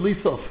food was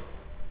belisof.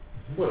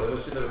 Well, there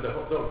was the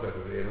hot dog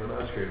probably and an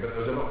ice cream, but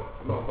there was a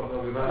lot of hot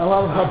dogs and ice cream. A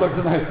lot of hot dogs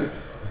and ice cream.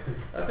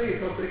 I think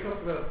it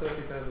cost about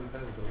 £30,000.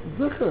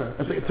 Zicher.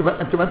 And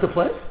to rent a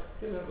place?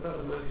 Yeah, but that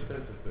was most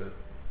expensive, but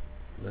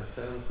the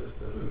sound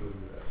system.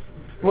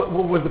 What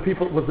was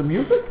the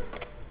music?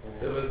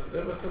 There was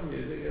some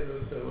music, and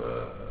there was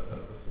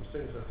some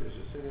singers, I think it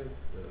was singers,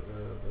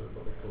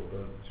 what they call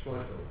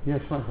Schmeichel. Yeah,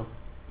 Schmeichel.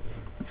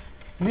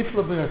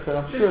 Nifla b'yoytza,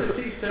 I'm Just sure. to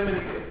see so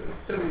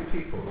many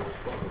people.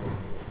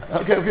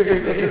 Okay.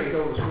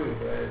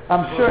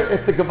 I'm sure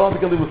it's a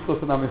gewaltige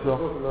Liebesschluss in Am Yisrael.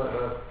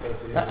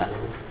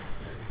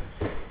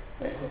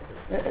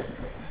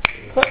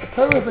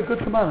 Torah is a good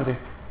commodity.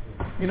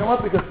 You know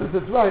what? Because since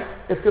it's right,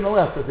 it's going to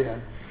last at the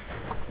end.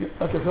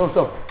 Okay,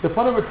 so the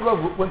Panim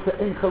Torah went to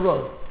Ein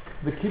Charod.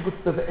 the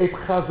kibbutz that ate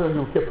chazer and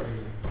Yom Kippur.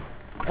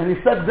 And he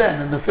said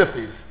then, in the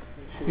 50s,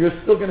 you're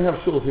still going to have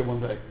shuls here one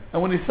day.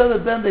 And when he said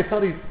it then, they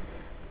thought he's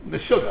the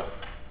sugar.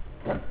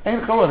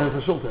 Ein Charon has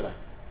a shul today.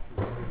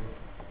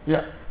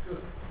 Yeah.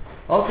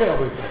 Okay,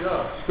 I'll wait.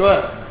 Go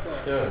ahead.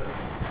 Yeah.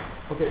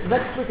 Okay,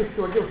 next week is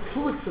going to give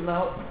 2 weeks from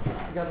now.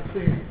 I got to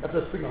see,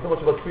 after speaking so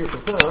much about Sefer,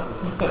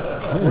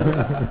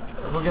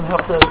 we're going to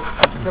have to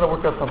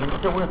work out something.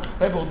 Okay,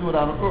 maybe we'll do it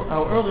an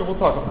hour earlier. We'll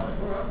talk about it.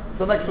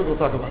 So next week we'll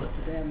talk about it.